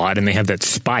house a lot, and they have that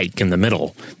spike in the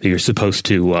middle that you're supposed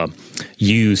to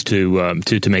use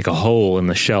to make a hole in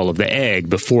the shell of the egg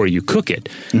before you cook it,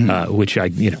 which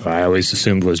I always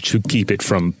assumed was to keep it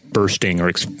from bursting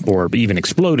or even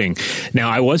exploding. Now,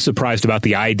 I was surprised about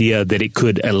the idea that it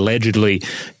could allegedly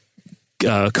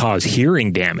cause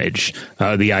hearing damage,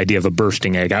 the idea of a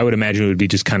bursting egg. I would imagine it would be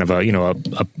just kind of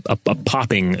a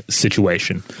popping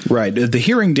situation. Right. The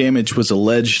hearing damage was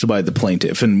alleged by the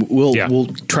plaintiff, and we'll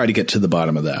try to get to the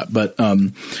bottom of that. But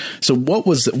so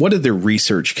what did their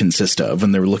research consist of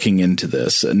when they were looking into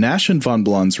this? Nash and von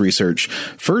Blon's research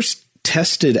first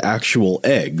tested actual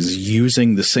eggs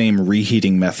using the same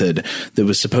reheating method that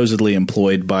was supposedly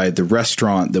employed by the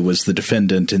restaurant that was the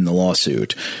defendant in the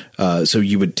lawsuit. So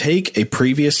you would take a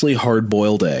previously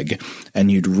hard-boiled egg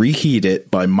and you'd reheat it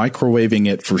by microwaving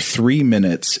it for 3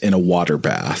 minutes in a water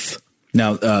bath.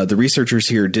 Now, the researchers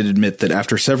here did admit that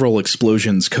after several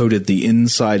explosions coated the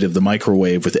inside of the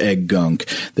microwave with egg gunk,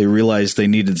 they realized they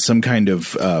needed some kind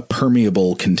of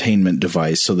permeable containment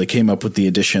device. So they came up with the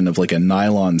addition of like a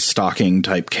nylon stocking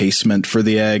type casement for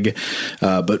the egg.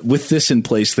 But with this in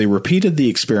place, they repeated the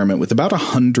experiment with about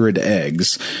 100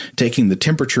 eggs, taking the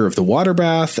temperature of the water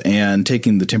bath and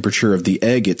taking the temperature of the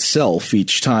egg itself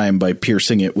each time by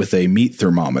piercing it with a meat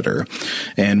thermometer.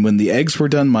 And when the eggs were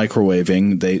done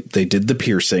microwaving, they did the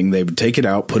piercing. They would take it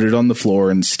out, put it on the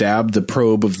floor, and stab the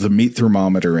probe of the meat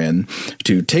thermometer in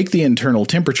to take the internal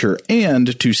temperature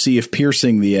and to see if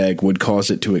piercing the egg would cause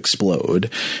it to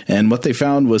explode. And what they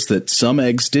found was that some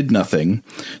eggs did nothing.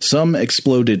 Some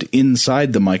exploded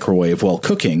inside the microwave while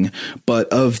cooking, but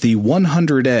of the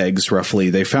 100 eggs, roughly,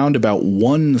 they found about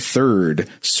 1/3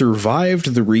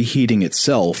 survived the reheating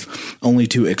itself, only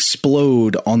to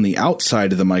explode on the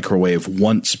outside of the microwave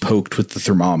once poked with the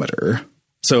thermometer.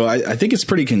 So I think it's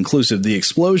pretty conclusive. The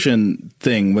explosion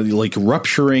thing, like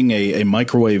rupturing a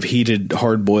microwave heated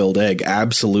hard-boiled egg,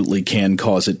 absolutely can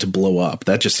cause it to blow up.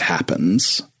 That just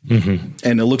happens. Mm-hmm.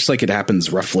 And it looks like it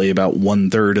happens roughly about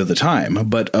 1/3 of the time.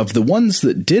 But of the ones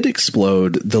that did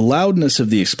explode, the loudness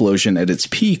of the explosion at its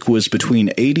peak was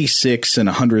between 86 and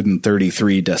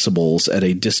 133 decibels at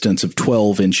a distance of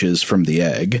 12 inches from the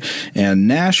egg. And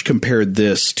Nash compared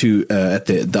this to, at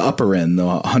the upper end, the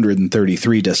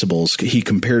 133 decibels, he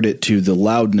compared it to the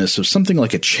loudness of something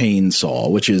like a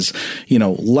chainsaw, which is,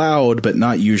 loud, but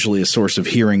not usually a source of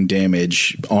hearing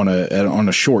damage on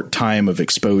a short time of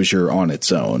exposure on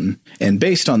its own. And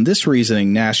based on this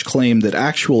reasoning, Nash claimed that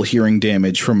actual hearing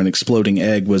damage from an exploding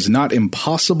egg was not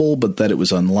impossible, but that it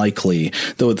was unlikely.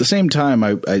 Though at the same time,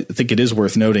 I think it is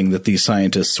worth noting that these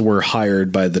scientists were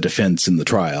hired by the defense in the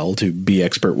trial to be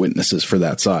expert witnesses for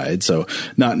that side. So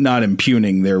not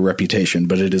impugning their reputation,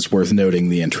 but it is worth noting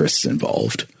the interests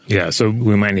involved. Yeah, so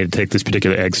we might need to take this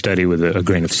particular egg study with a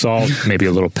grain of salt, maybe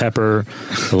a little pepper,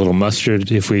 a little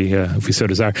mustard if we so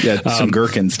desire. Yeah, some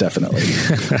gherkins, definitely.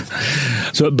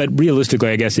 But realistically,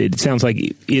 I guess it sounds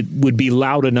like it would be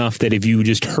loud enough that if you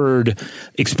just heard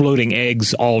exploding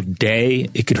eggs all day,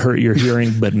 it could hurt your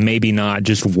hearing, but maybe not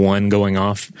just one going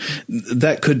off.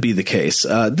 That could be the case.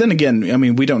 Then again, I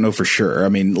mean, we don't know for sure. I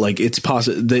mean, like it's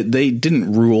possible they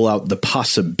didn't rule out the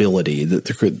possibility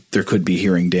that there could be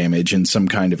hearing damage in some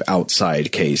kind of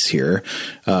outside case here.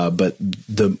 But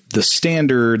the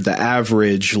standard, the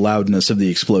average loudness of the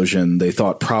explosion, they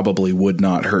thought probably would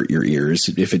not hurt your ears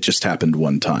if it just happened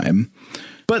one time.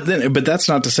 But that's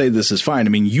not to say this is fine. I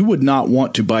mean, you would not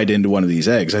want to bite into one of these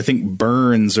eggs. I think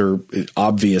burns are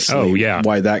obviously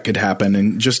why that could happen.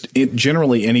 And just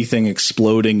generally anything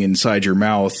exploding inside your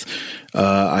mouth,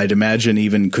 I'd imagine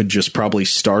even could just probably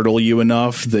startle you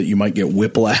enough that you might get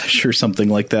whiplash or something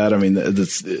like that. I mean,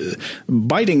 that's,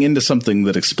 biting into something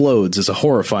that explodes is a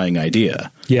horrifying idea.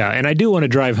 Yeah, and I do want to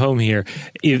drive home here.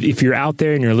 If you're out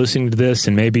there and you're listening to this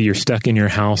and maybe you're stuck in your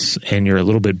house and you're a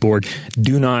little bit bored,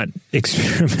 do not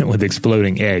experiment with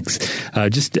exploding eggs.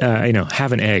 Just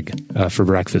have an egg for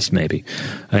breakfast maybe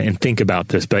and think about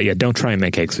this. But yeah, don't try and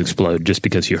make eggs explode just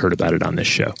because you heard about it on this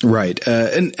show. Right.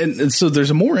 And so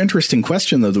there's a more interesting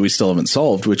question, though, that we still haven't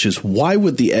solved, which is why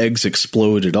would the eggs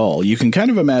explode at all? You can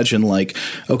kind of imagine like,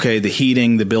 okay, the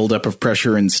heating, the buildup of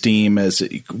pressure and steam as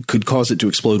it could cause it to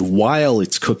explode while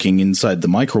it's cooking inside the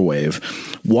microwave.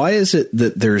 Why is it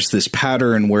that there's this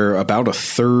pattern where about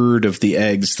 1/3 of the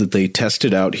eggs that they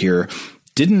tested out here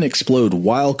didn't explode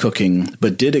while cooking,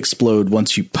 but did explode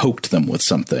once you poked them with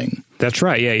something? That's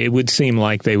right. Yeah, it would seem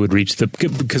like they would reach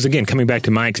because again, coming back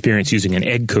to my experience using an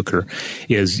egg cooker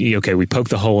is, okay, we poke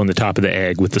the hole in the top of the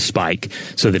egg with the spike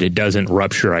so that it doesn't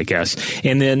rupture, I guess.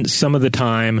 And then some of the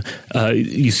time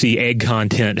you see egg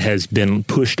content has been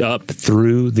pushed up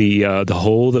through the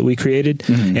hole that we created,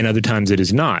 and other times it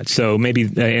is not. So maybe,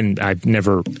 and I've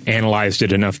never analyzed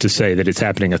it enough to say that it's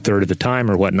happening 1/3 of the time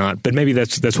or whatnot, but maybe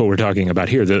that's what we're talking about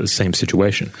here, the same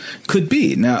situation. Could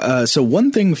be. Now, so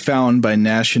one thing found by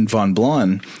Nash and von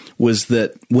Blon was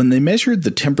that when they measured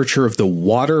the temperature of the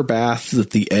water bath that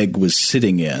the egg was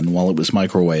sitting in while it was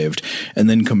microwaved, and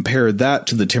then compared that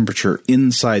to the temperature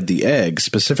inside the egg,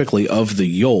 specifically of the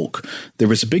yolk, there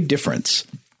was a big difference.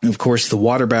 Of course, the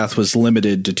water bath was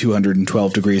limited to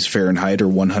 212 degrees Fahrenheit or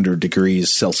 100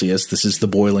 degrees Celsius. This is the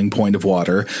boiling point of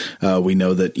water. We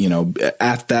know that,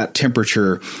 at that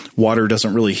temperature, water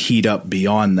doesn't really heat up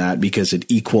beyond that because it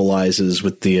equalizes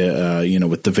with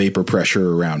the vapor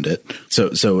pressure around it.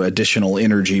 So additional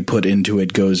energy put into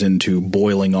it goes into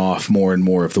boiling off more and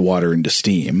more of the water into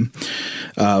steam.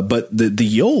 But the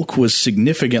yolk was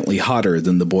significantly hotter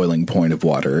than the boiling point of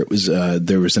water. It was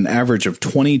there was an average of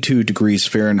 22 degrees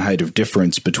Fahrenheit of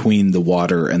difference between the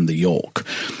water and the yolk.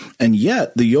 And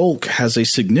yet the yolk has a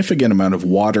significant amount of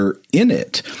water in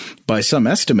it. By some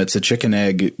estimates, a chicken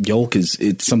egg yolk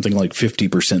it's something like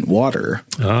 50% water.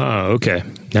 Ah, okay.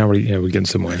 Now we're getting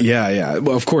somewhere. Yeah.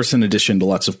 Well, of course, in addition to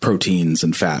lots of proteins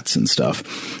and fats and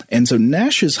stuff. And so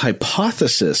Nash's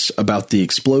hypothesis about the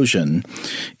explosion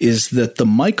is that the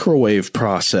microwaving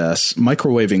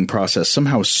process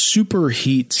somehow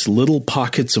superheats little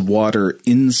pockets of water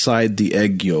inside the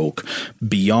egg yolk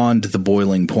beyond the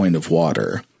boiling point of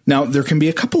water. Now, there can be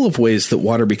a couple of ways that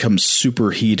water becomes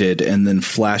superheated and then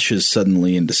flashes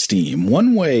suddenly into steam.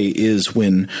 One way is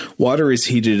when water is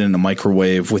heated in a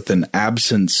microwave with an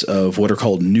absence of what are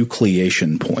called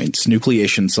nucleation points.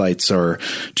 Nucleation sites are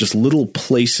just little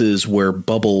places where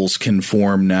bubbles can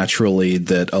form naturally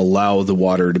that allow the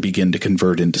water to begin to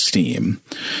convert into steam.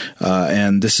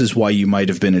 And this is why you might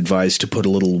have been advised to put a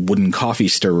little wooden coffee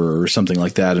stirrer or something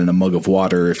like that in a mug of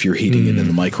water if you're heating it in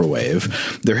the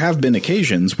microwave. There have been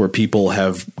occasions where people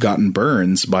have gotten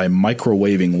burns by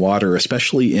microwaving water,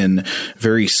 especially in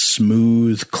very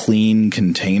smooth, clean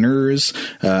containers.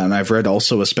 And I've read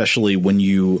also, especially when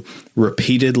you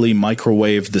repeatedly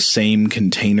microwave the same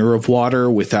container of water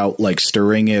without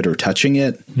stirring it or touching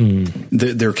it.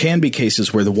 There can be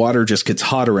cases where the water just gets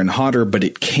hotter and hotter, but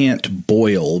it can't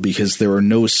boil because there are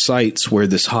no sites where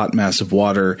this hot mass of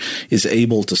water is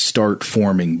able to start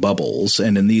forming bubbles.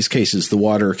 And in these cases, the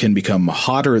water can become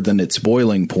hotter than its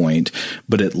boiling point,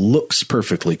 but it looks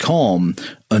perfectly calm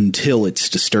until it's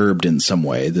disturbed in some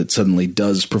way that suddenly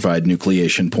does provide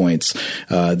nucleation points.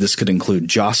 This could include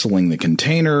jostling the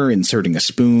container, inserting a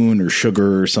spoon or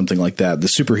sugar or something like that. The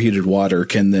superheated water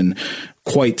can then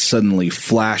quite suddenly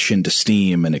flash into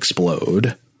steam and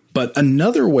explode. But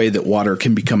another way that water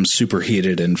can become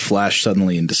superheated and flash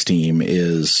suddenly into steam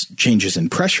is changes in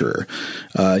pressure.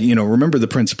 Remember the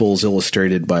principles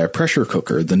illustrated by a pressure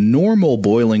cooker. The normal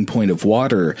boiling point of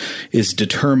water is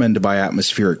determined by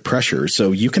atmospheric pressure.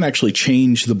 So you can actually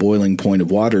change the boiling point of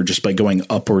water just by going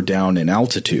up or down in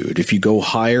altitude. If you go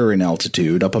higher in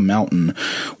altitude, up a mountain,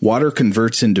 water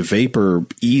converts into vapor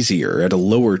easier at a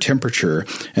lower temperature,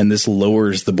 and this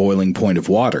lowers the boiling point of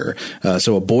water.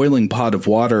 So a boiling pot of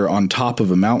water on top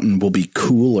of a mountain will be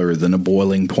cooler than a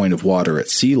boiling point of water at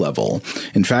sea level.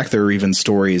 In fact, there are even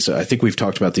stories, I think we've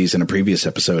talked about these in a previous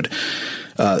episode,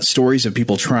 stories of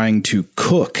people trying to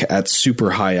cook at super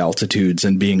high altitudes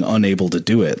and being unable to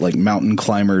do it. Like mountain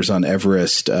climbers on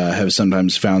Everest have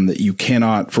sometimes found that you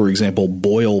cannot, for example,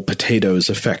 boil potatoes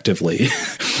effectively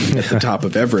at the top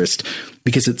of Everest,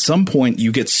 because at some point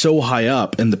you get so high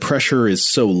up and the pressure is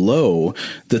so low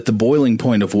that the boiling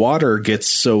point of water gets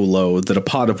so low that a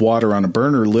pot of water on a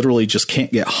burner literally just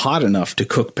can't get hot enough to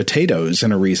cook potatoes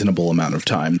in a reasonable amount of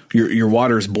time. Your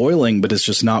water's boiling, but it's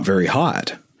just not very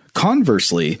hot.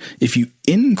 Conversely, if you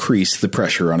increase the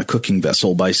pressure on a cooking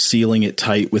vessel by sealing it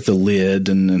tight with a lid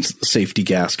and a safety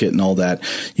gasket and all that,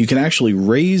 you can actually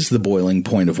raise the boiling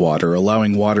point of water,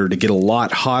 allowing water to get a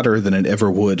lot hotter than it ever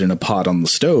would in a pot on the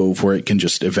stove where it can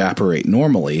just evaporate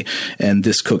normally. And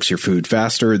this cooks your food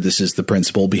faster. This is the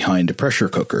principle behind a pressure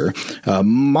cooker.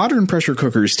 Modern pressure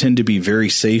cookers tend to be very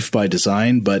safe by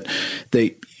design, but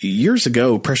years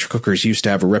ago, pressure cookers used to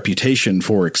have a reputation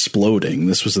for exploding.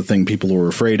 This was the thing people were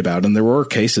afraid about, and there were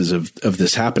cases of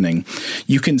this happening.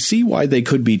 You can see why they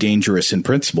could be dangerous in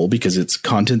principle, because it's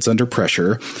contents under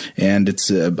pressure, and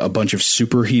it's a bunch of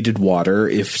superheated water.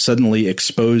 If suddenly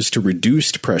exposed to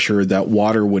reduced pressure, that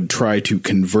water would try to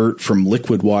convert from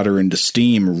liquid water into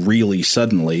steam really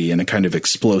suddenly in a kind of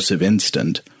explosive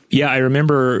instant. Yeah, I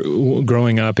remember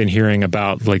growing up and hearing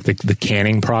about the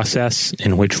canning process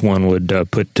in which one would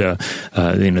put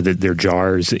their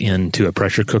jars into a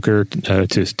pressure cooker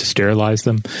to sterilize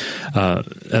them.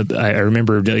 I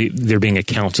remember there being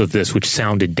accounts of this which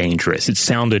sounded dangerous. It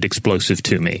sounded explosive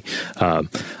to me. I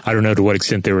don't know to what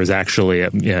extent there was actually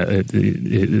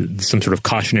some sort of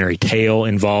cautionary tale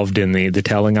involved in the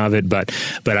telling of it, but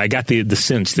I got the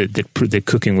sense that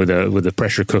cooking with a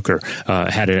pressure cooker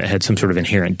had some sort of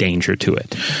inherent danger to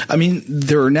it. I mean,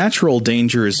 there are natural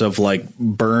dangers of like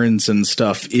burns and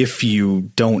stuff if you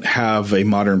don't have a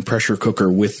modern pressure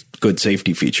cooker with good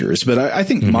safety features. But I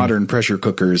think modern pressure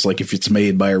cookers, like if it's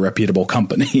made by a reputable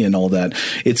company and all that,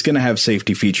 it's going to have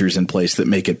safety features in place that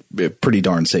make it pretty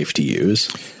darn safe to use.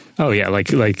 Oh yeah,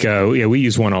 we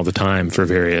use one all the time for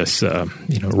various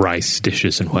rice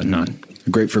dishes and whatnot.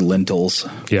 Great for lentils.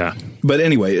 Yeah. But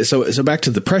anyway, so back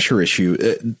to the pressure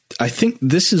issue. I think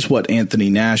this is what Anthony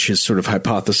Nash is sort of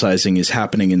hypothesizing is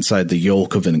happening inside the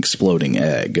yolk of an exploding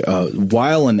egg.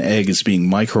 While an egg is being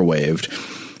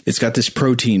microwaved, it's got this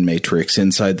protein matrix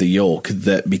inside the yolk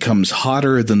that becomes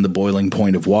hotter than the boiling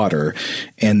point of water.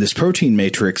 And this protein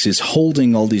matrix is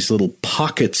holding all these little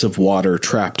pockets of water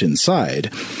trapped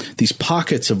inside. These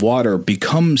pockets of water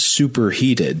become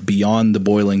superheated beyond the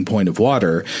boiling point of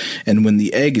water. And when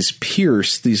the egg is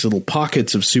pierced, these little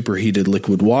pockets of superheated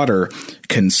liquid water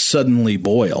can suddenly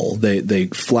boil. They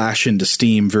flash into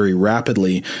steam very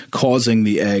rapidly, causing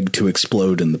the egg to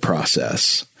explode in the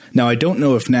process. Now, I don't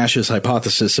know if Nash's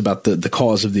hypothesis about the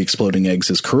cause of the exploding eggs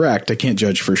is correct. I can't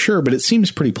judge for sure, but it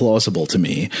seems pretty plausible to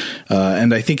me.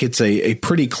 And I think it's a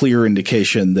pretty clear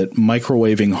indication that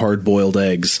microwaving hard-boiled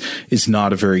eggs is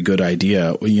not a very good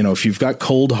idea. You know, if you've got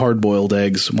cold hard-boiled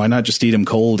eggs, why not just eat them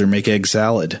cold or make egg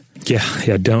salad?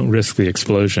 Yeah, don't risk the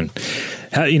explosion.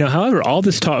 However, all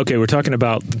this talk, we're talking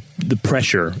about the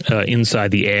pressure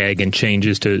inside the egg and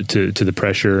changes to the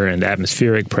pressure and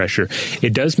atmospheric pressure.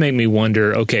 It does make me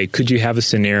wonder, could you have a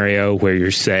scenario where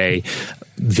you're, say,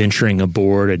 venturing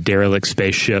aboard a derelict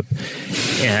spaceship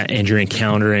and you're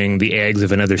encountering the eggs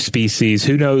of another species?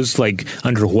 Who knows,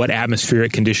 under what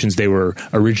atmospheric conditions they were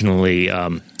originally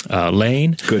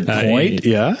laying? Good point,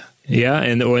 yeah. Yeah,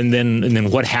 and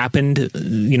then what happened,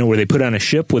 where they put on a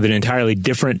ship with an entirely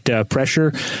different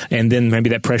pressure, and then maybe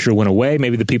that pressure went away.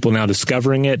 Maybe the people now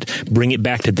discovering it bring it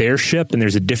back to their ship, and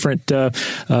there's a different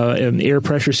air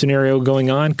pressure scenario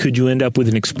going on. Could you end up with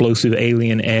an explosive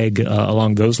alien egg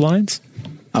along those lines?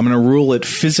 I'm going to rule it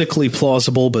physically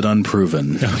plausible but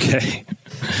unproven. Okay.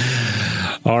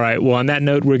 All right. Well, on that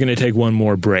note, we're going to take one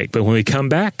more break. But when we come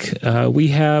back, we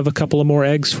have a couple of more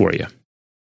eggs for you.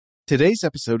 Today's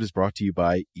episode is brought to you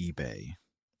by eBay.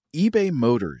 eBay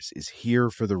Motors is here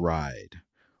for the ride.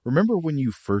 Remember when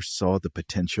you first saw the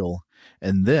potential?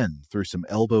 And then, through some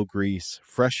elbow grease,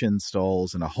 fresh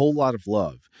installs, and a whole lot of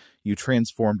love, you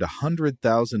transformed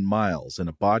 100,000 miles and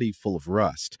a body full of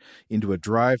rust into a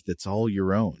drive that's all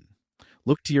your own.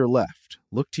 Look to your left.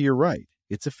 Look to your right.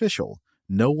 It's official.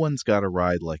 No one's got a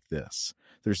ride like this.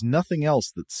 There's nothing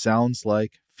else that sounds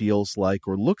like, feels like,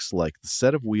 or looks like the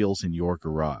set of wheels in your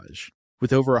garage.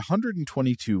 With over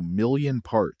 122 million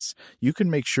parts, you can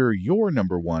make sure your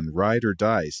number one ride or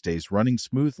die stays running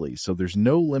smoothly, so there's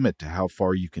no limit to how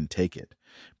far you can take it.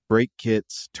 Brake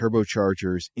kits,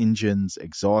 turbochargers, engines,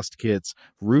 exhaust kits,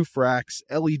 roof racks,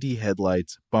 LED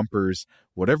headlights, bumpers,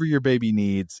 whatever your baby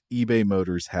needs, eBay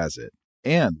Motors has it.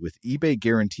 And with eBay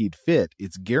Guaranteed Fit,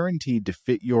 it's guaranteed to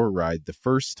fit your ride the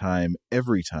first time,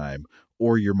 every time,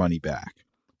 or your money back.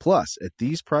 Plus, at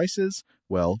these prices,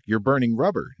 well, you're burning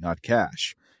rubber, not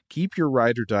cash. Keep your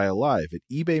ride or die alive at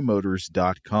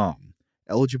ebaymotors.com.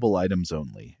 Eligible items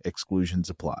only. Exclusions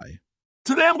apply.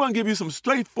 Today I'm going to give you some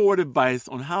straightforward advice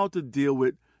on how to deal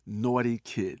with naughty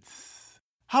kids.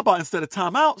 How about instead of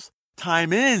timeouts,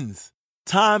 time-ins?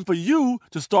 Time for you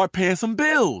to start paying some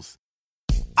bills.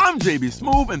 I'm JB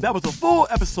Smoove, and that was a full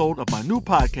episode of my new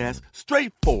podcast,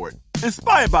 Straightforward,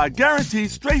 inspired by guaranteed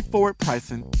straightforward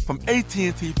pricing from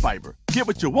AT&T Fiber. Get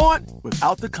what you want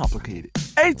without the complicated.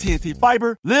 AT&T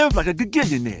Fiber, live like a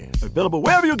gigillionaire. Available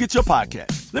wherever you get your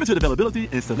podcasts. Limited availability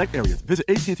in select areas. Visit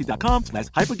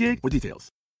AT&T.com/hypergig for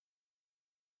details.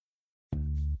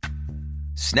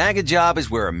 Snag a Job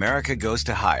is where America goes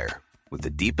to hire, with the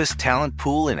deepest talent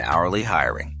pool in hourly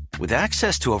hiring. With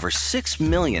access to over 6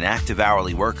 million active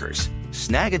hourly workers,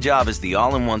 Snag a Job is the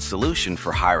all-in-one solution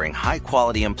for hiring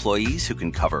high-quality employees who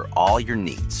can cover all your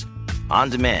needs. On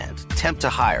demand, temp to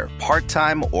hire,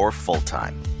 part-time or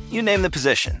full-time. You name the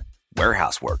position.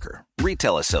 Warehouse worker,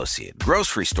 retail associate,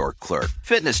 grocery store clerk,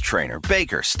 fitness trainer,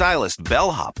 baker, stylist,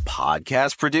 bellhop,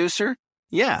 podcast producer.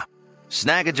 Yeah,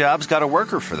 Snag a Job's got a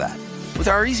worker for that. With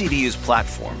our easy-to-use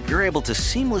platform, you're able to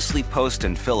seamlessly post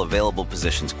and fill available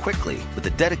positions quickly with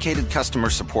a dedicated customer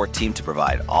support team to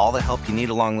provide all the help you need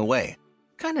along the way.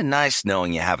 Kind of nice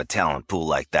knowing you have a talent pool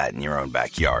like that in your own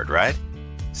backyard, right?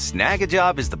 Snag a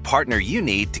Job is the partner you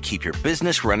need to keep your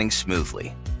business running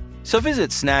smoothly. So visit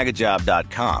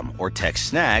snagajob.com or text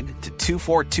snag to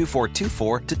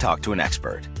 242424 to talk to an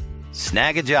expert.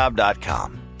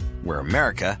 Snagajob.com, where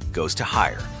America goes to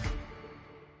hire.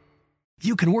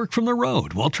 You can work from the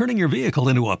road while turning your vehicle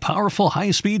into a powerful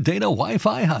high-speed data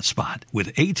Wi-Fi hotspot with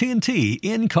AT&T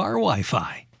in-car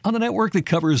Wi-Fi. On a network that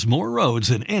covers more roads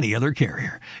than any other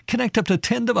carrier. Connect up to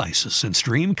 10 devices and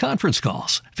stream conference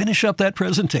calls. Finish up that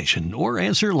presentation or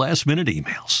answer last-minute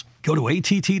emails. Go to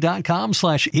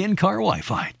att.com/in-car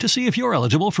Wi-Fi to see if you're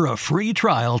eligible for a free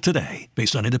trial today.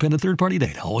 Based on independent third-party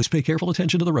data, always pay careful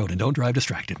attention to the road and don't drive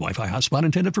distracted. Wi-Fi hotspot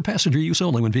intended for passenger use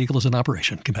only when vehicle is in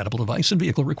operation. Compatible device and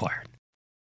vehicle required.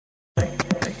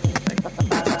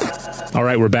 All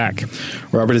right, we're back.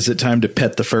 Robert, is it time to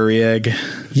pet the furry egg?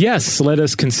 Yes, let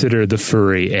us consider the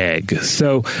furry egg.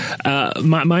 So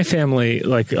my family,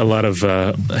 like a lot of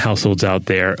households out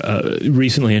there,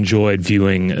 recently enjoyed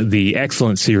viewing the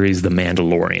excellent series The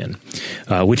Mandalorian,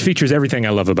 which features everything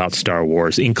I love about Star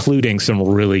Wars, including some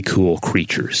really cool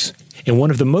creatures. And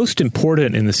one of the most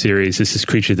important in the series is this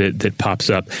creature that pops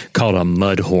up called a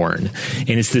mudhorn. And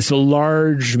it's this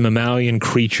large mammalian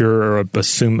creature, or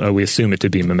we assume it to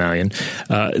be mammalian,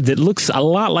 that looks a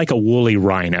lot like a woolly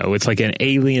rhino. It's like an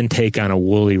alien take on a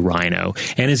woolly rhino.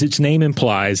 And as its name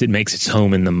implies, it makes its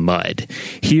home in the mud.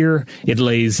 Here, it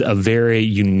lays a very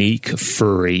unique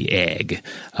furry egg.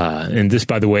 And this,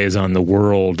 by the way, is on the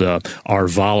world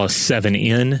Arvala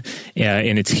 7N.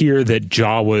 And it's here that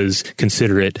Jawas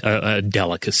consider it a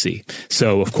delicacy.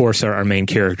 So, of course, our main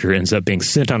character ends up being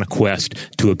sent on a quest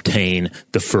to obtain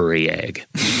the furry egg.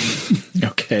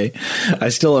 Okay. I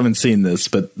still haven't seen this,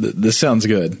 but this sounds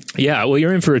good. Yeah, well,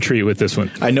 you're in for a treat with this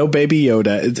one. I know Baby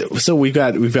Yoda. So we've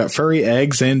got furry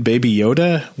eggs and Baby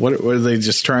Yoda. What are they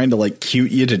just trying to like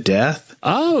cute you to death?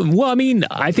 Oh, well, I mean,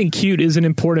 I think cute is an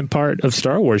important part of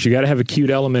Star Wars. You got to have a cute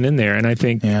element in there, and I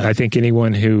think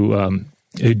anyone who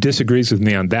disagrees with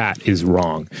me on that is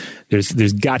wrong.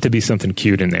 There's got to be something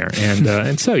cute in there,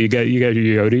 and so you got your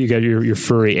Yoda, you got your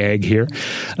furry egg here,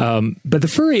 but the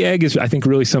furry egg is, I think,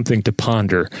 really something to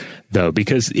ponder, though,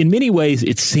 because in many ways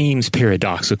it seems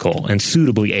paradoxical and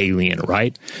suitably alien,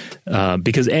 right?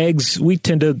 Because eggs, we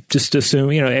tend to just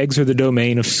assume, eggs are the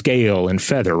domain of scale and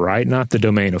feather, right? Not the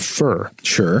domain of fur.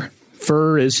 Sure.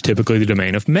 Fur is typically the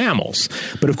domain of mammals.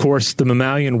 But of course, the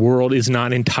mammalian world is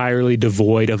not entirely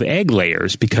devoid of egg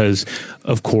layers because,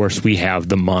 of course, we have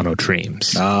the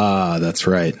monotremes. Ah, that's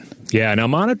right. Yeah, now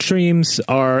monotremes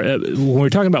are, when we're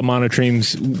talking about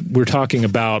monotremes, we're talking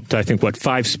about, I think,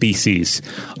 5 species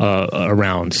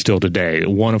around still today.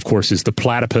 One, of course, is the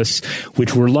platypus,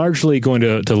 which we're largely going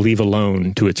to leave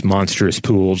alone to its monstrous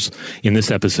pools in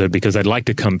this episode because I'd like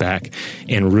to come back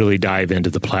and really dive into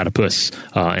the platypus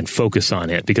and focus on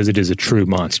it because it is a true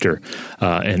monster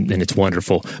and it's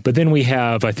wonderful. But then we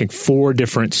have, I think, 4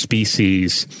 different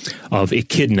species of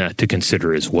echidna to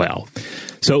consider as well.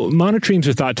 So monotremes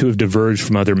are thought to have diverged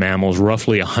from other mammals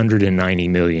roughly 190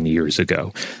 million years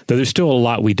ago, though there's still a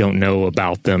lot we don't know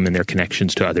about them and their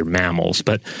connections to other mammals.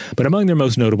 But among their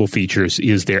most notable features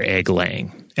is their egg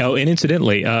laying. Oh, and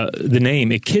incidentally, the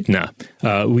name Echidna,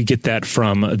 we get that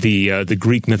from the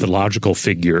Greek mythological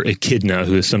figure Echidna,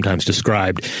 who is sometimes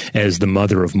described as the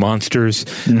mother of monsters,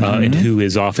 and who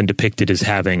is often depicted as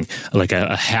having like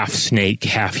a half snake,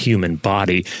 half human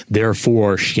body.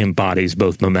 Therefore, she embodies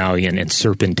both mammalian and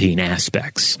serpentine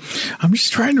aspects. I'm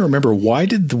just trying to remember, why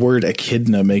did the word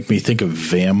Echidna make me think of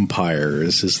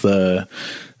vampires? Is there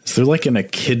like an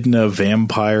Echidna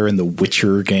vampire in the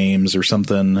Witcher games or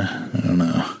something?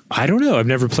 I don't know. I've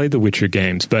never played the Witcher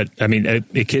games, but I mean,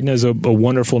 Echidna is a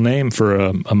wonderful name for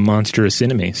a monstrous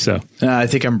enemy. So I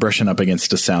think I'm brushing up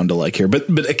against a sound alike here, but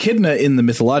Echidna in the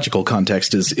mythological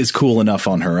context is cool enough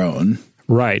on her own.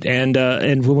 Right. And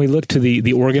when we look to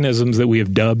the organisms that we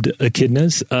have dubbed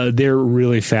echidnas, they're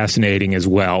really fascinating as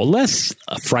well. Less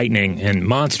frightening and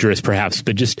monstrous, perhaps,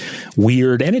 but just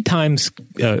weird and at times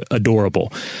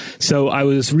adorable. So I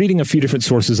was reading a few different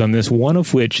sources on this, one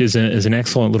of which is an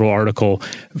excellent little article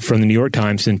from the New York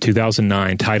Times in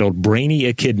 2009 titled "Brainy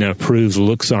Echidna Proves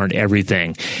Looks Aren't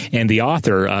Everything." And the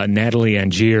author, Natalie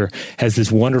Angier, has this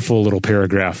wonderful little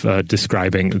paragraph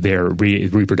describing their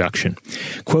reproduction.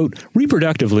 Quote, "Reproductively,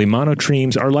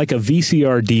 monotremes are like a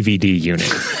VCR DVD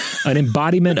unit, an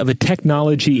embodiment of a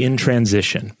technology in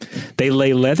transition. They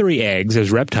lay leathery eggs,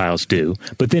 as reptiles do,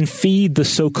 but then feed the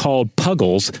so-called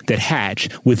puggles that hatch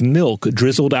with milk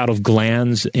drizzled out of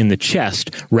glands in the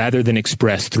chest rather than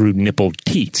expressed through nippled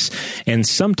teats, and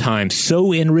sometimes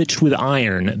so enriched with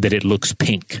iron that it looks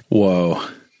pink." Whoa.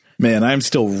 Man, I'm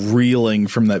still reeling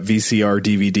from that VCR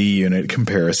DVD unit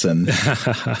comparison.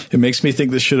 It makes me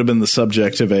think this should have been the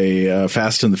subject of a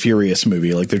Fast and the Furious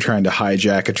movie, like they're trying to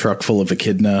hijack a truck full of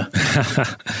echidna.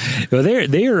 Well,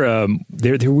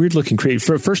 they're weird looking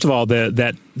creatures. First of all,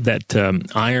 that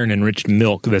iron-enriched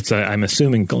milk that's, I'm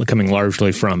assuming, coming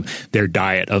largely from their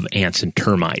diet of ants and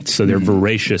termites. So they're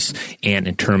voracious ant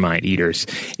and termite eaters.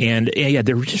 And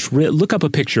they're just look up a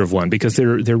picture of one because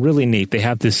they're really neat. They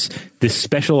have this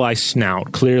specialized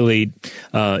snout, clearly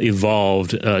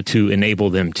evolved to enable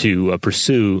them to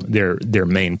pursue their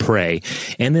main prey.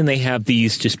 And then they have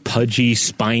these just pudgy,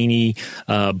 spiny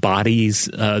bodies.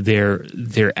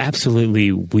 They're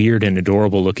absolutely weird and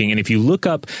adorable looking. And if you look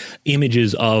up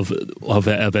images of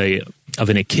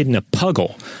an echidna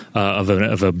puggle,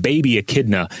 of a baby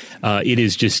echidna, it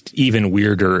is just even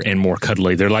weirder and more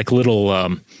cuddly. They're like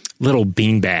little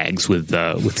bean bags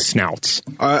with snouts.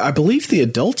 I believe the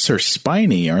adults are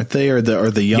spiny, aren't they? Are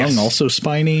the young also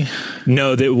spiny?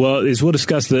 No, as we'll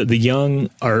discuss, the young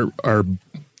are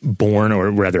born,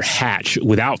 or rather hatch,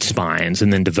 without spines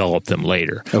and then develop them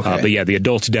later. Okay. But the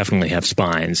adults definitely have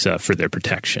spines for their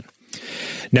protection.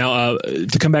 Now,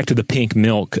 to come back to the pink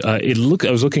milk, I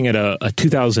was looking at a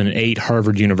 2008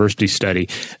 Harvard University study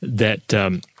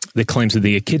that claims that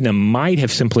the echidna might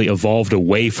have simply evolved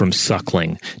away from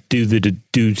suckling due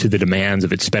to the demands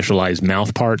of its specialized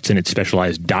mouth parts and its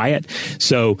specialized diet.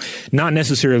 So, not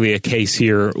necessarily a case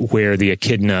here where the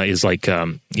echidna is like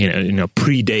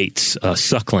predates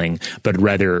suckling, but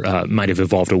rather might have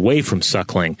evolved away from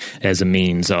suckling as a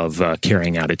means of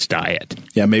carrying out its diet.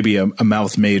 Yeah, maybe a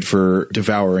mouth made for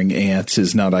devouring ants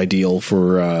is not ideal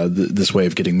for this way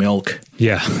of getting milk.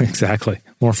 Yeah, exactly.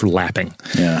 More for lapping.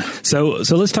 Yeah. So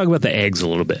let's talk about the eggs a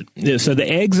little bit. So the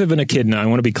eggs of an echidna, I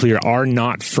want to be clear, are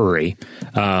not furry.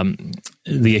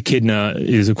 The echidna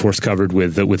is, of course, covered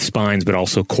with spines, but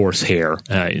also coarse hair.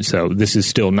 So this is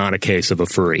still not a case of a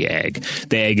furry egg.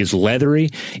 The egg is leathery,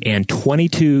 and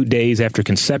 22 days after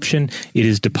conception, it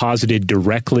is deposited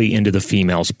directly into the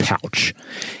female's pouch.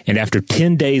 And after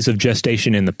 10 days of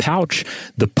gestation in the pouch,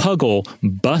 the puggle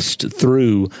busts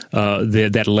through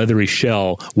that leathery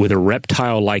shell with a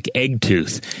reptile-like egg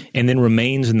tooth, and then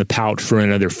remains in the pouch for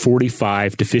another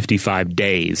 45 to 55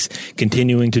 days,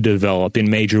 continuing to develop in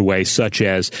major ways such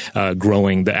as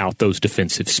growing out those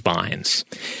defensive spines.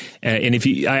 And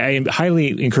I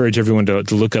highly encourage everyone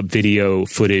to look up video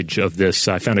footage of this.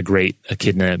 I found a great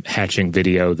echidna hatching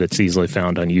video that's easily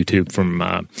found on YouTube from,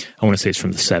 I want to say it's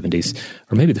from the 70s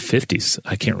or maybe the 50s.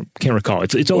 I can't recall.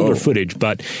 It's older footage,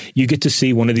 but you get to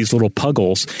see one of these little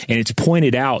puggles, and it's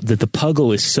pointed out that the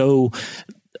puggle is so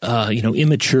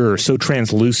immature, so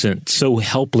translucent, so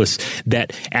helpless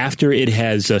that after it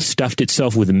has stuffed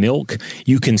itself with milk,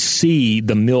 you can see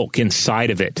the milk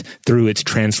inside of it through its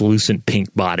translucent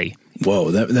pink body. Whoa,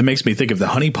 that makes me think of the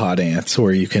honeypot ants,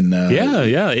 where you can...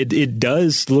 It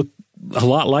does look a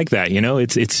lot like that.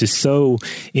 It's just so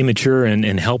immature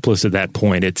and helpless at that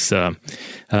point.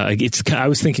 I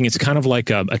was thinking it's kind of like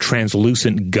a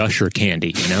translucent gusher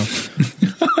candy,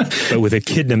 but with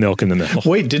echidna milk in the middle.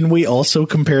 Wait, didn't we also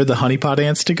compare the honeypot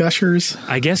ants to gushers?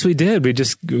 I guess we did. We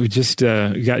just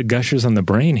got gushers on the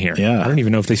brain here. Yeah. I don't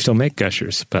even know if they still make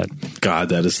gushers, but God,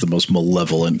 that is the most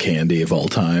malevolent candy of all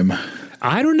time.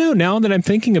 I don't know. Now that I'm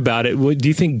thinking about it, do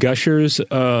you think gushers, they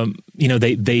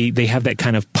have that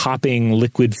kind of popping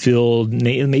liquid filled,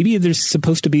 maybe they're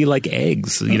supposed to be like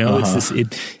eggs,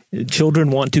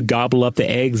 children want to gobble up the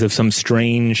eggs of some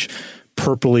strange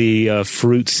purpley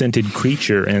fruit-scented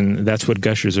creature, and that's what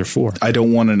gushers are for. I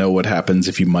don't want to know what happens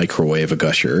if you microwave a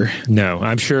gusher. No,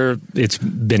 I'm sure it's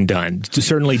been done.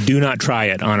 Certainly do not try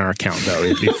it on our account, though,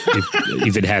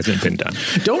 if it hasn't been done.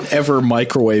 Don't ever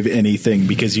microwave anything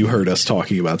because you heard us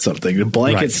talking about something. A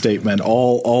blanket statement,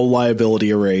 all liability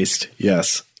erased.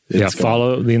 Yes.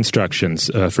 Follow the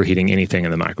instructions for heating anything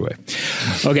in the microwave.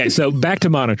 Okay, so back to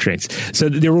monotremes. So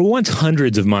there were once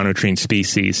hundreds of monotreme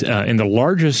species, and the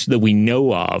largest that we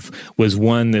know of was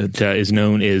one that is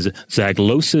known as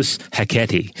Zyglosis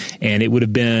hacketi, and it would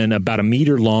have been about a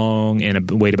meter long and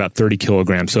weighed about 30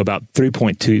 kilograms, so about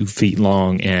 3.2 feet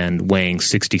long and weighing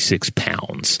 66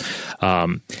 pounds.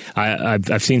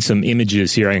 I've seen some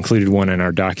images here. I included one in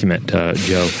our document,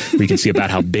 Joe, where you can see about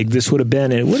how big this would have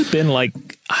been, and it would have been like,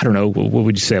 I don't know, what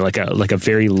would you say, like a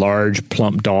very large,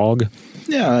 plump dog?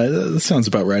 Yeah, that sounds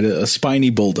about right. A spiny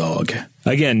bulldog.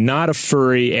 Again, not a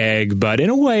furry egg, but in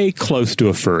a way close to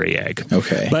a furry egg.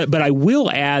 Okay. But I will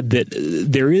add that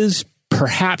there is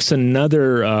perhaps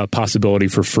another possibility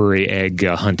for furry egg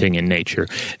hunting in nature.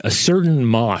 Certain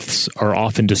moths are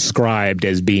often described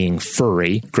as being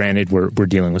furry. Granted, we're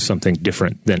dealing with something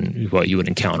different than what you would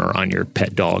encounter on your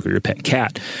pet dog or your pet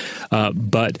cat.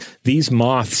 But these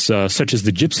moths, such as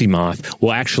the gypsy moth,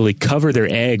 will actually cover their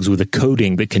eggs with a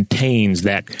coating that contains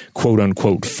that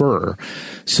quote-unquote fur.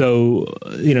 So,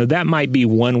 that might be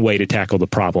one way to tackle the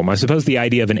problem. I suppose the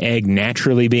idea of an egg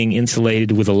naturally being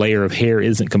insulated with a layer of hair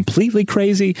isn't completely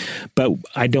crazy, but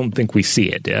I don't think we see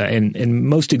it. And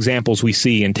most examples we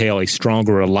see entail a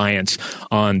stronger reliance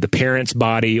on the parent's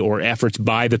body or efforts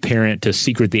by the parent to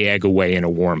secret the egg away in a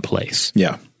warm place.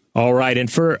 Yeah. All right.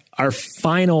 And for our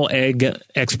final egg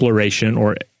exploration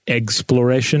or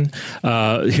exploration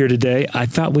here today, I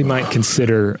thought we might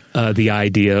consider the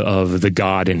idea of the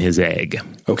God in his egg.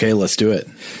 Okay, let's do it.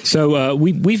 So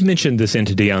we've mentioned this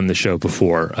entity on the show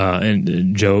before,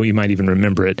 and Joe, you might even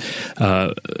remember it.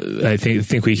 I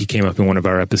think he came up in one of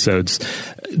our episodes.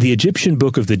 The Egyptian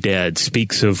Book of the Dead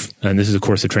speaks of, and this is of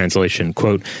course a translation,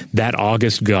 quote, that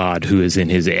august God who is in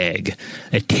his egg,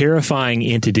 a terrifying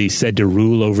entity said to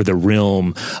rule over the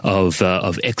realm of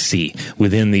Ixi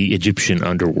within the Egyptian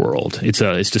underworld.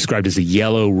 It's described as a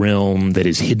yellow realm that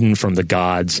is hidden from the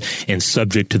gods and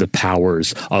subject to the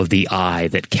powers of the eye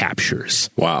that captures.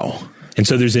 Wow. And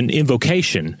so there's an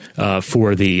invocation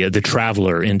for the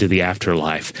traveler into the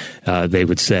afterlife. They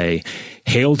would say,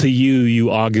 "Hail to you, you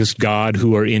august God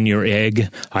who are in your egg.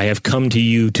 I have come to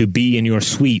you to be in your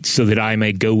suite so that I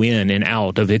may go in and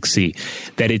out of Ixi,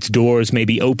 that its doors may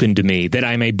be open to me, that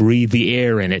I may breathe the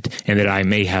air in it, and that I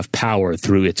may have power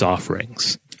through its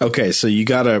offerings." Okay, so you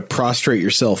got to prostrate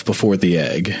yourself before the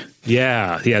egg.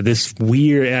 Yeah, this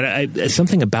weird,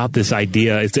 something about this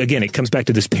idea, it comes back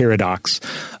to this paradox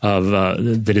of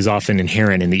that is often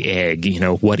inherent in the egg.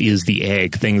 What is the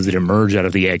egg? Things that emerge out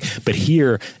of the egg. But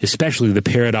here, especially the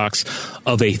paradox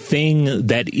of a thing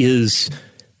that is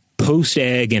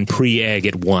post-egg and pre-egg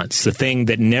at once, the thing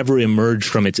that never emerged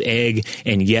from its egg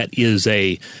and yet is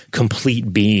a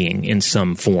complete being in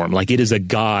some form. Like it is a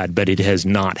god, but it has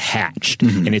not hatched,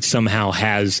 and it somehow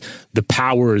has the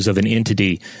powers of an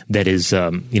entity that is,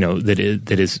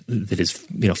 that is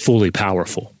fully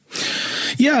powerful.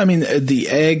 Yeah, I mean, the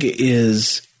egg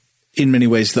is in many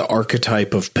ways the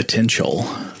archetype of potential.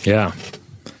 Yeah.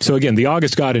 So again, the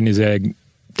august God in his egg.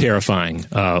 Terrifying,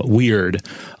 weird,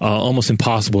 almost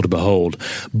impossible to behold.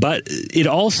 But it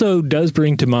also does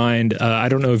bring to mind, I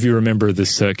don't know if you remember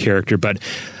this character, but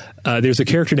there's a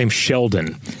character named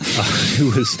Sheldon who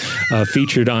was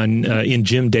featured in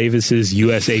Jim Davis's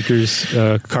U.S. Acres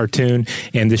cartoon,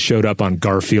 and this showed up on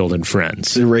Garfield and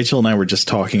Friends. Rachel and I were just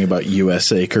talking about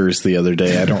U.S. Acres the other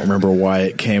day. I don't remember why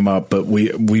it came up, but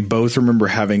we both remember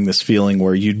having this feeling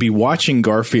where you'd be watching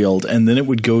Garfield, and then it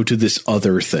would go to this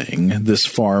other thing, this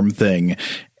farm thing.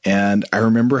 And I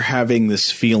remember having this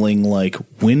feeling like,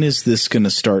 when is this going to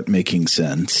start making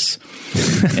sense?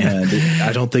 And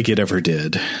I don't think it ever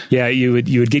did. Yeah, you would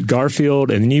get Garfield,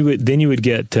 and then you would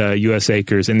get U.S.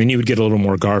 Acres, and then you would get a little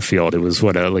more Garfield. It was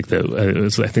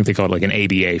I think they called it like an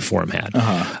ABA format.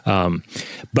 Uh-huh.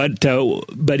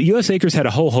 But U.S. Acres had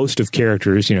a whole host of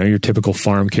characters, your typical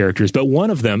farm characters. But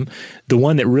one of them, the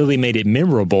one that really made it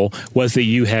memorable, was that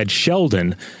you had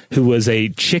Sheldon, who was a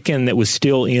chicken that was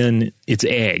still in its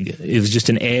egg. It was just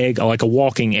an egg, like a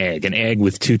walking egg, an egg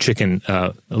with two chicken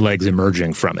legs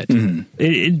emerging from it. Mm-hmm.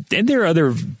 And there are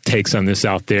other takes on this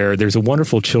out there. There's a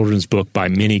wonderful children's book by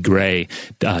Minnie Gray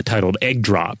titled Egg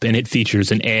Drop, and it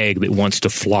features an egg that wants to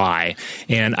fly.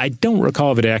 And I don't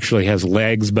recall if it actually has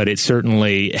legs, but it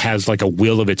certainly has like a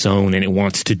will of its own, and it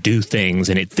wants to do things,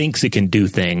 and it thinks it can do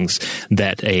things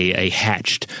that a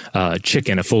hatched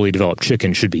chicken, a fully developed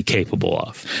chicken, should be capable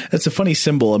of. That's a funny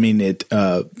symbol. I mean,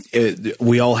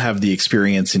 we all have the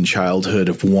experience in childhood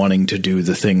of wanting to do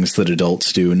the things that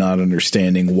adults do, not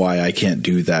understanding why I can't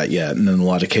do that yet. And in a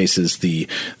lot of cases, the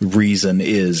reason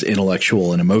is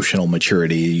intellectual and emotional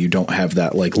maturity. You don't have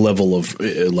that level of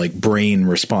brain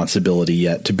responsibility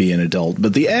yet to be an adult.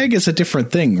 But the egg is a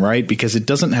different thing, right? Because it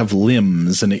doesn't have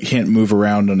limbs and it can't move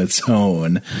around on its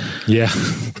own. Yeah,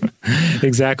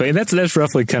 exactly. And that's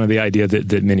roughly kind of the idea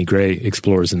that Minnie Gray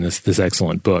explores in this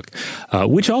excellent book,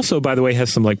 which also, by the way,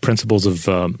 has some principles of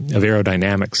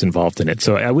aerodynamics involved in it.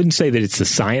 So I wouldn't say that it's a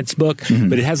science book,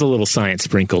 but it has a little science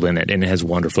sprinkled in it, and it has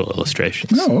wonderful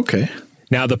illustrations. Oh, okay.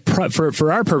 Now,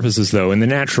 for our purposes, though, in the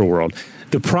natural world,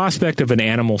 the prospect of an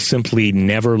animal simply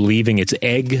never leaving its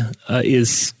egg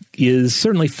is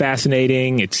certainly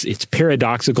fascinating. It's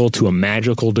paradoxical to a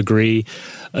magical degree.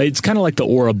 It's kind of like the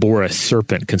Ouroboros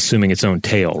serpent consuming its own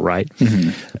tail, right?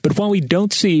 Mm-hmm. But while we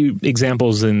don't see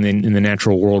examples in the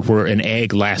natural world where an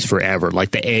egg lasts forever,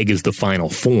 like the egg is the final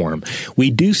form,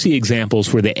 we do see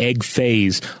examples where the egg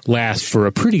phase lasts for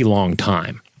a pretty long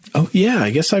time. Oh, yeah.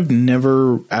 I guess I've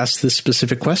never asked this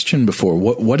specific question before.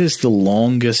 What is the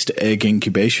longest egg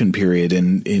incubation period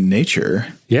in nature?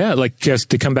 Yeah, like just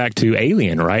to come back to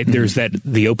Alien, right? Mm-hmm. There's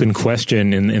the open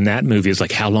question in that movie is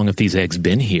like, how long have these eggs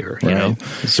been here? You know,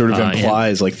 it sort of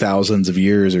implies like thousands of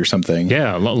years or something.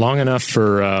 Yeah, long enough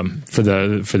for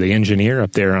the engineer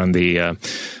up there on the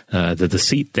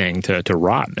seat thing to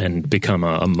rot and become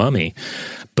a mummy.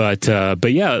 But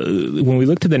yeah, when we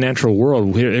look to the natural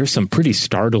world, there's some pretty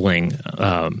startling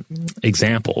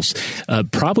examples.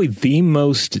 Probably the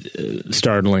most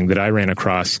startling that I ran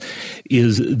across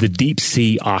is the deep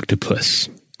sea octopus,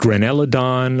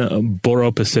 Granelodon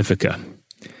boropacifica.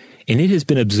 And it has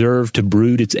been observed to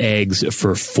brood its eggs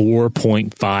for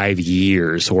 4.5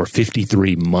 years or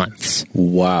 53 months.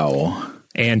 Wow.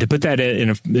 And to put that in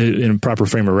a proper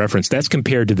frame of reference, that's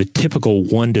compared to the typical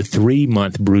 1 to 3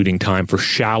 month brooding time for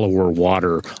shallower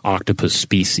water octopus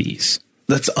species.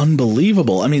 That's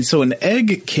unbelievable. I mean, so an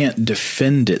egg can't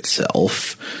defend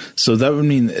itself. So that would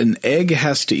mean an egg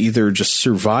has to either just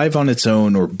survive on its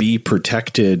own or be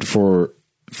protected for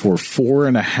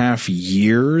 4.5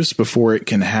 years before it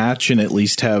can hatch and at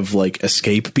least have like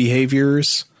escape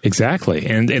behaviors. Exactly.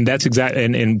 And that's exactly,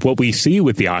 and what we see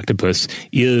with the octopus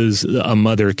is a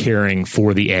mother caring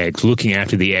for the eggs, looking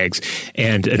after the eggs.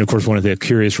 And of course, one of the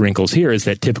curious wrinkles here is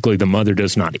that typically the mother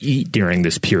does not eat during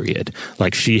this period.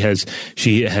 Like she has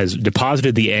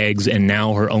deposited the eggs, and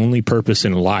now her only purpose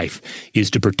in life is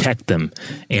to protect them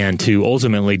and to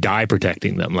ultimately die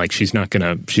protecting them. Like she's not going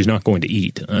to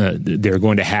eat. They're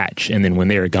going to hatch. And then when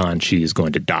they're gone, she is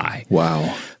going to die.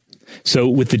 Wow. So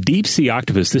with the deep sea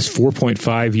octopus, this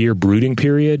 4.5-year brooding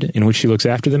period in which she looks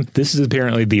after them, this is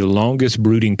apparently the longest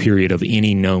brooding period of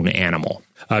any known animal.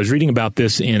 I was reading about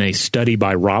this in a study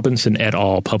by Robinson et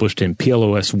al. Published in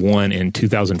PLOS One in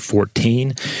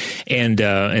 2014, and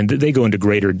they go into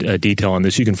greater detail on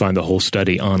this. You can find the whole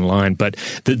study online. But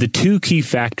the two key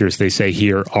factors they say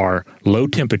here are low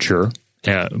temperature,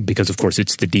 because, of course,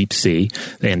 it's the deep sea,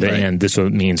 and this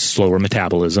means slower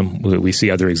metabolism. We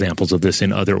see other examples of this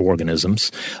in other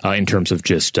organisms in terms of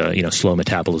just slow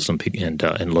metabolism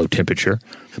and low temperature.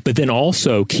 But then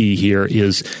also key here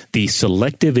is the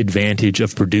selective advantage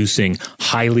of producing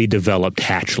highly developed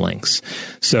hatchlings.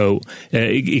 So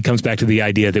it comes back to the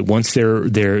idea that once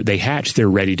they hatch, they're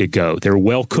ready to go. They're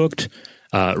well cooked,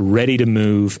 ready to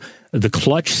move. The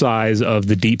clutch size of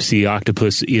the deep sea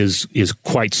octopus is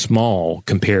quite small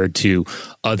compared to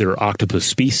other octopus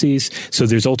species. So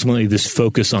there's ultimately this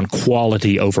focus on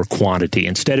quality over quantity.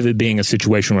 Instead of it being a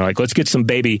situation where, like, let's get some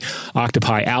baby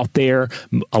octopi out there.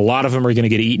 A lot of them are going to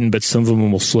get eaten, but some of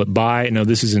them will slip by. No,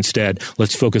 this is instead,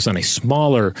 let's focus on a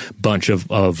smaller bunch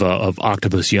of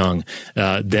octopus young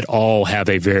that all have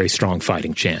a very strong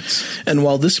fighting chance. And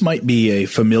while this might be a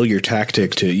familiar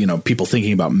tactic to, people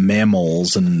thinking about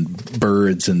mammals and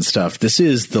birds and stuff, this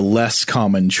is the less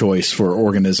common choice for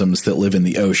organisms that live in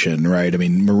the ocean, right? I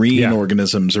mean, marine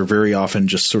organisms are very often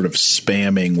just sort of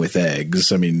spamming with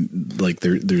eggs. I mean, like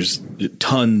there's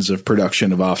tons of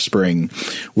production of offspring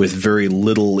with very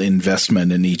little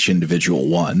investment in each individual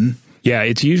one. Yeah,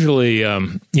 it's usually,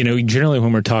 generally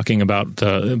when we're talking about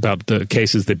the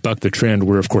cases that buck the trend,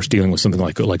 we're of course dealing with something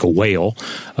like a whale,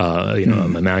 a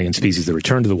mammalian species that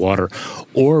return to the water,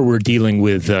 or we're dealing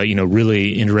with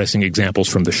really interesting examples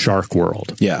from the shark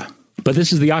world. Yeah. But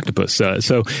this is the octopus.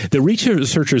 So the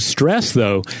researchers stress,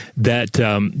 though, that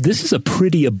this is a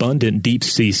pretty abundant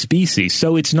deep-sea species.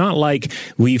 So it's not like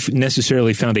we've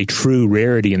necessarily found a true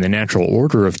rarity in the natural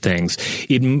order of things.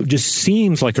 It just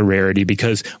seems like a rarity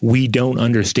because we don't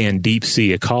understand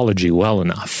deep-sea ecology well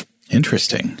enough.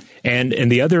 Interesting. And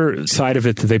the other side of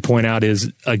it that they point out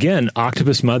is, again,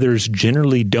 octopus mothers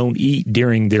generally don't eat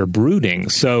during their brooding.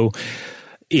 So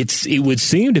it would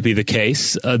seem to be the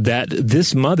case that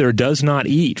this mother does not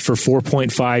eat for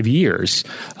 4.5 years.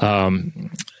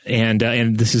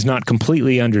 And this is not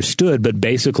completely understood, but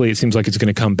basically it seems like it's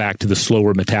going to come back to the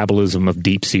slower metabolism of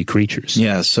deep-sea creatures.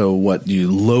 Yeah, so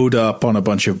you load up on a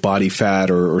bunch of body fat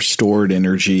or stored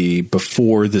energy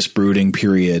before this brooding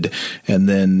period, and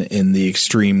then in the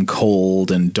extreme cold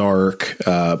and dark,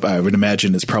 I would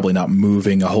imagine it's probably not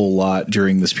moving a whole lot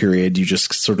during this period. You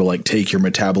just sort of like take your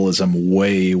metabolism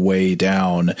way, way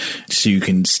down so you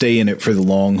can stay in it for the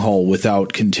long haul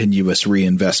without continuous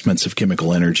reinvestments of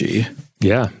chemical energy.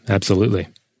 Yeah, absolutely.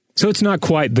 So it's not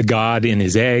quite the god in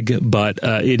his egg, but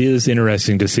it is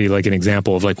interesting to see like an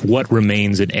example of like what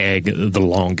remains an egg the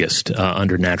longest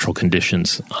under natural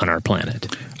conditions on our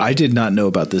planet. I did not know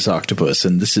about this octopus,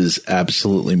 and this is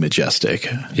absolutely majestic.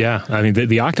 Yeah, I mean,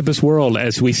 the octopus world,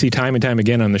 as we see time and time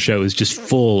again on the show, is just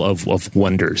full of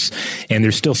wonders, and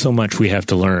there's still so much we have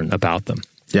to learn about them.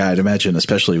 Yeah, I'd imagine,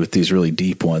 especially with these really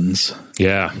deep ones.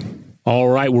 Yeah. All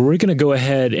right, well, we're going to go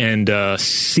ahead and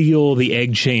seal the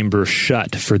egg chamber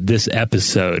shut for this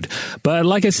episode. But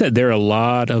like I said, there are a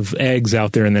lot of eggs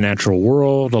out there in the natural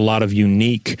world, a lot of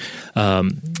unique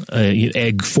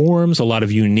egg forms, a lot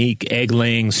of unique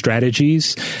egg-laying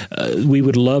strategies. We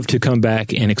would love to come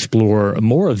back and explore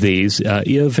more of these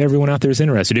if everyone out there is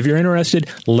interested. If you're interested,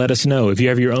 let us know. If you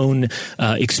have your own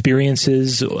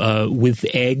experiences with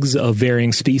eggs of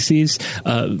varying species,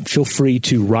 feel free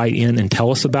to write in and tell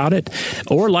us about it.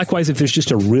 Or likewise, if there's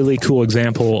just a really cool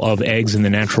example of eggs in the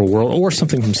natural world or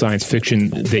something from science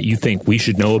fiction that you think we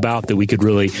should know about that we could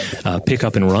really pick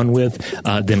up and run with,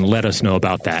 then let us know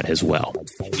about that as well.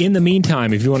 In the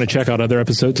meantime, if you want to check out other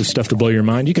episodes of Stuff to Blow Your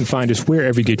Mind, you can find us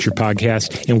wherever you get your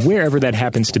podcast, and wherever that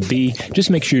happens to be, just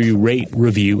make sure you rate,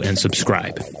 review, and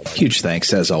subscribe. Huge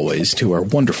thanks, as always, to our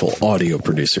wonderful audio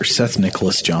producer, Seth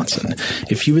Nicholas Johnson.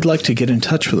 If you would like to get in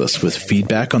touch with us with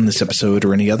feedback on this episode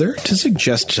or any other, to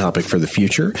suggest a topic for the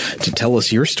future, to tell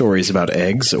us your stories about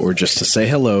eggs, or just to say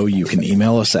hello, you can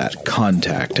email us at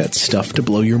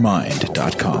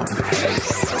contact@stufftoblowyourmind.com.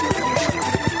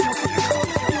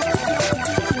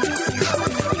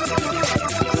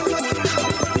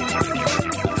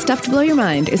 Stuff to Blow Your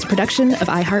Mind is a production of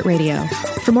iHeartRadio.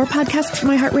 For more podcasts from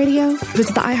iHeartRadio,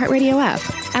 visit the iHeartRadio app,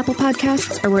 Apple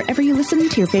Podcasts, or wherever you listen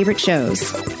to your favorite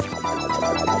shows.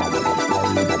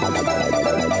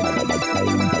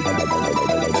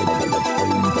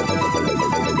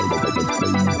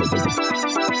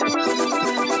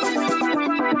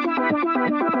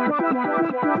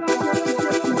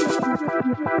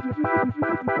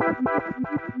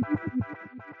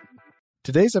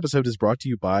 Today's episode is brought to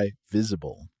you by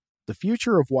Visible. The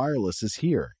future of wireless is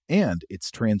here, and it's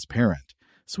transparent.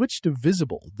 Switch to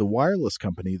Visible, the wireless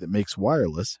company that makes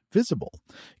wireless visible.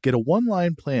 Get a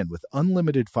one-line plan with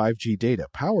unlimited 5G data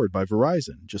powered by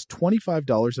Verizon, just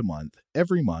 $25 a month,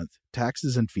 every month,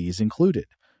 taxes and fees included.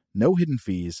 No hidden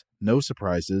fees, no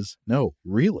surprises, no,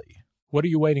 really. What are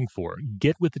you waiting for?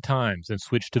 Get with the times and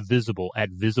switch to Visible at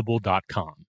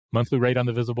Visible.com. Monthly rate on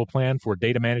the Visible plan. For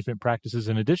data management practices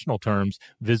and additional terms,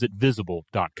 visit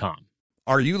Visible.com.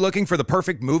 Are you looking for the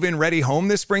perfect move-in ready home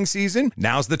this spring season?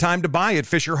 Now's the time to buy at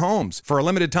Fisher Homes. For a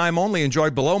limited time only, enjoy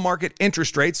below-market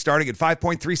interest rates starting at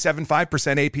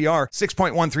 5.375% APR,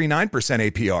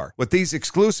 6.139% APR. With these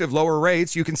exclusive lower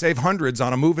rates, you can save hundreds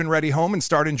on a move-in ready home and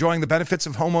start enjoying the benefits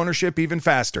of home ownership even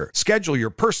faster. Schedule your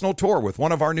personal tour with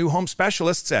one of our new home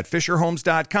specialists at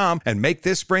FisherHomes.com and make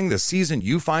this spring the season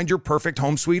you find your perfect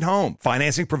home sweet home.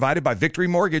 Financing provided by Victory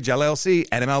Mortgage, LLC,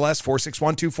 NMLS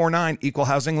 461249, Equal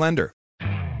Housing Lender.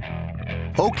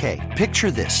 Okay, picture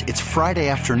this. It's Friday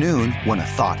afternoon when a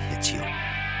thought hits you.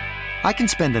 I can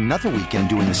spend another weekend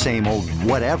doing the same old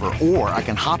whatever, or I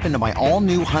can hop into my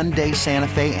all-new Hyundai Santa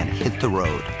Fe and hit the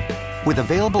road. With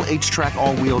available H-Track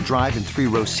all-wheel drive and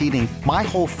 3-row seating, my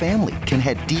whole family can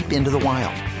head deep into the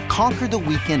wild. Conquer the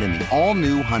weekend in the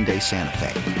all-new Hyundai Santa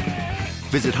Fe.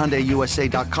 Visit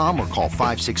HyundaiUSA.com or call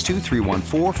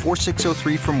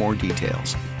 562-314-4603 for more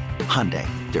details. Hyundai,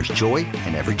 there's joy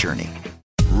in every journey.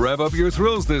 Rev up your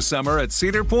thrills this summer at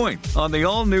Cedar Point on the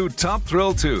all-new Top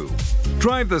Thrill 2.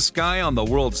 Drive the sky on the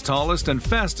world's tallest and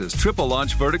fastest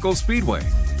triple-launch vertical speedway.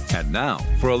 And now,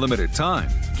 for a limited time,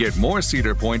 get more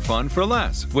Cedar Point fun for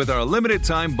less with our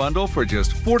limited-time bundle for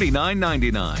just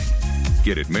 $49.99.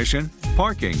 Get admission,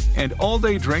 parking, and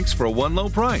all-day drinks for one low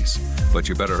price. But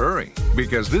you better hurry,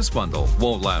 because this bundle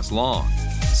won't last long.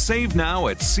 Save now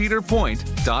at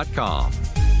cedarpoint.com.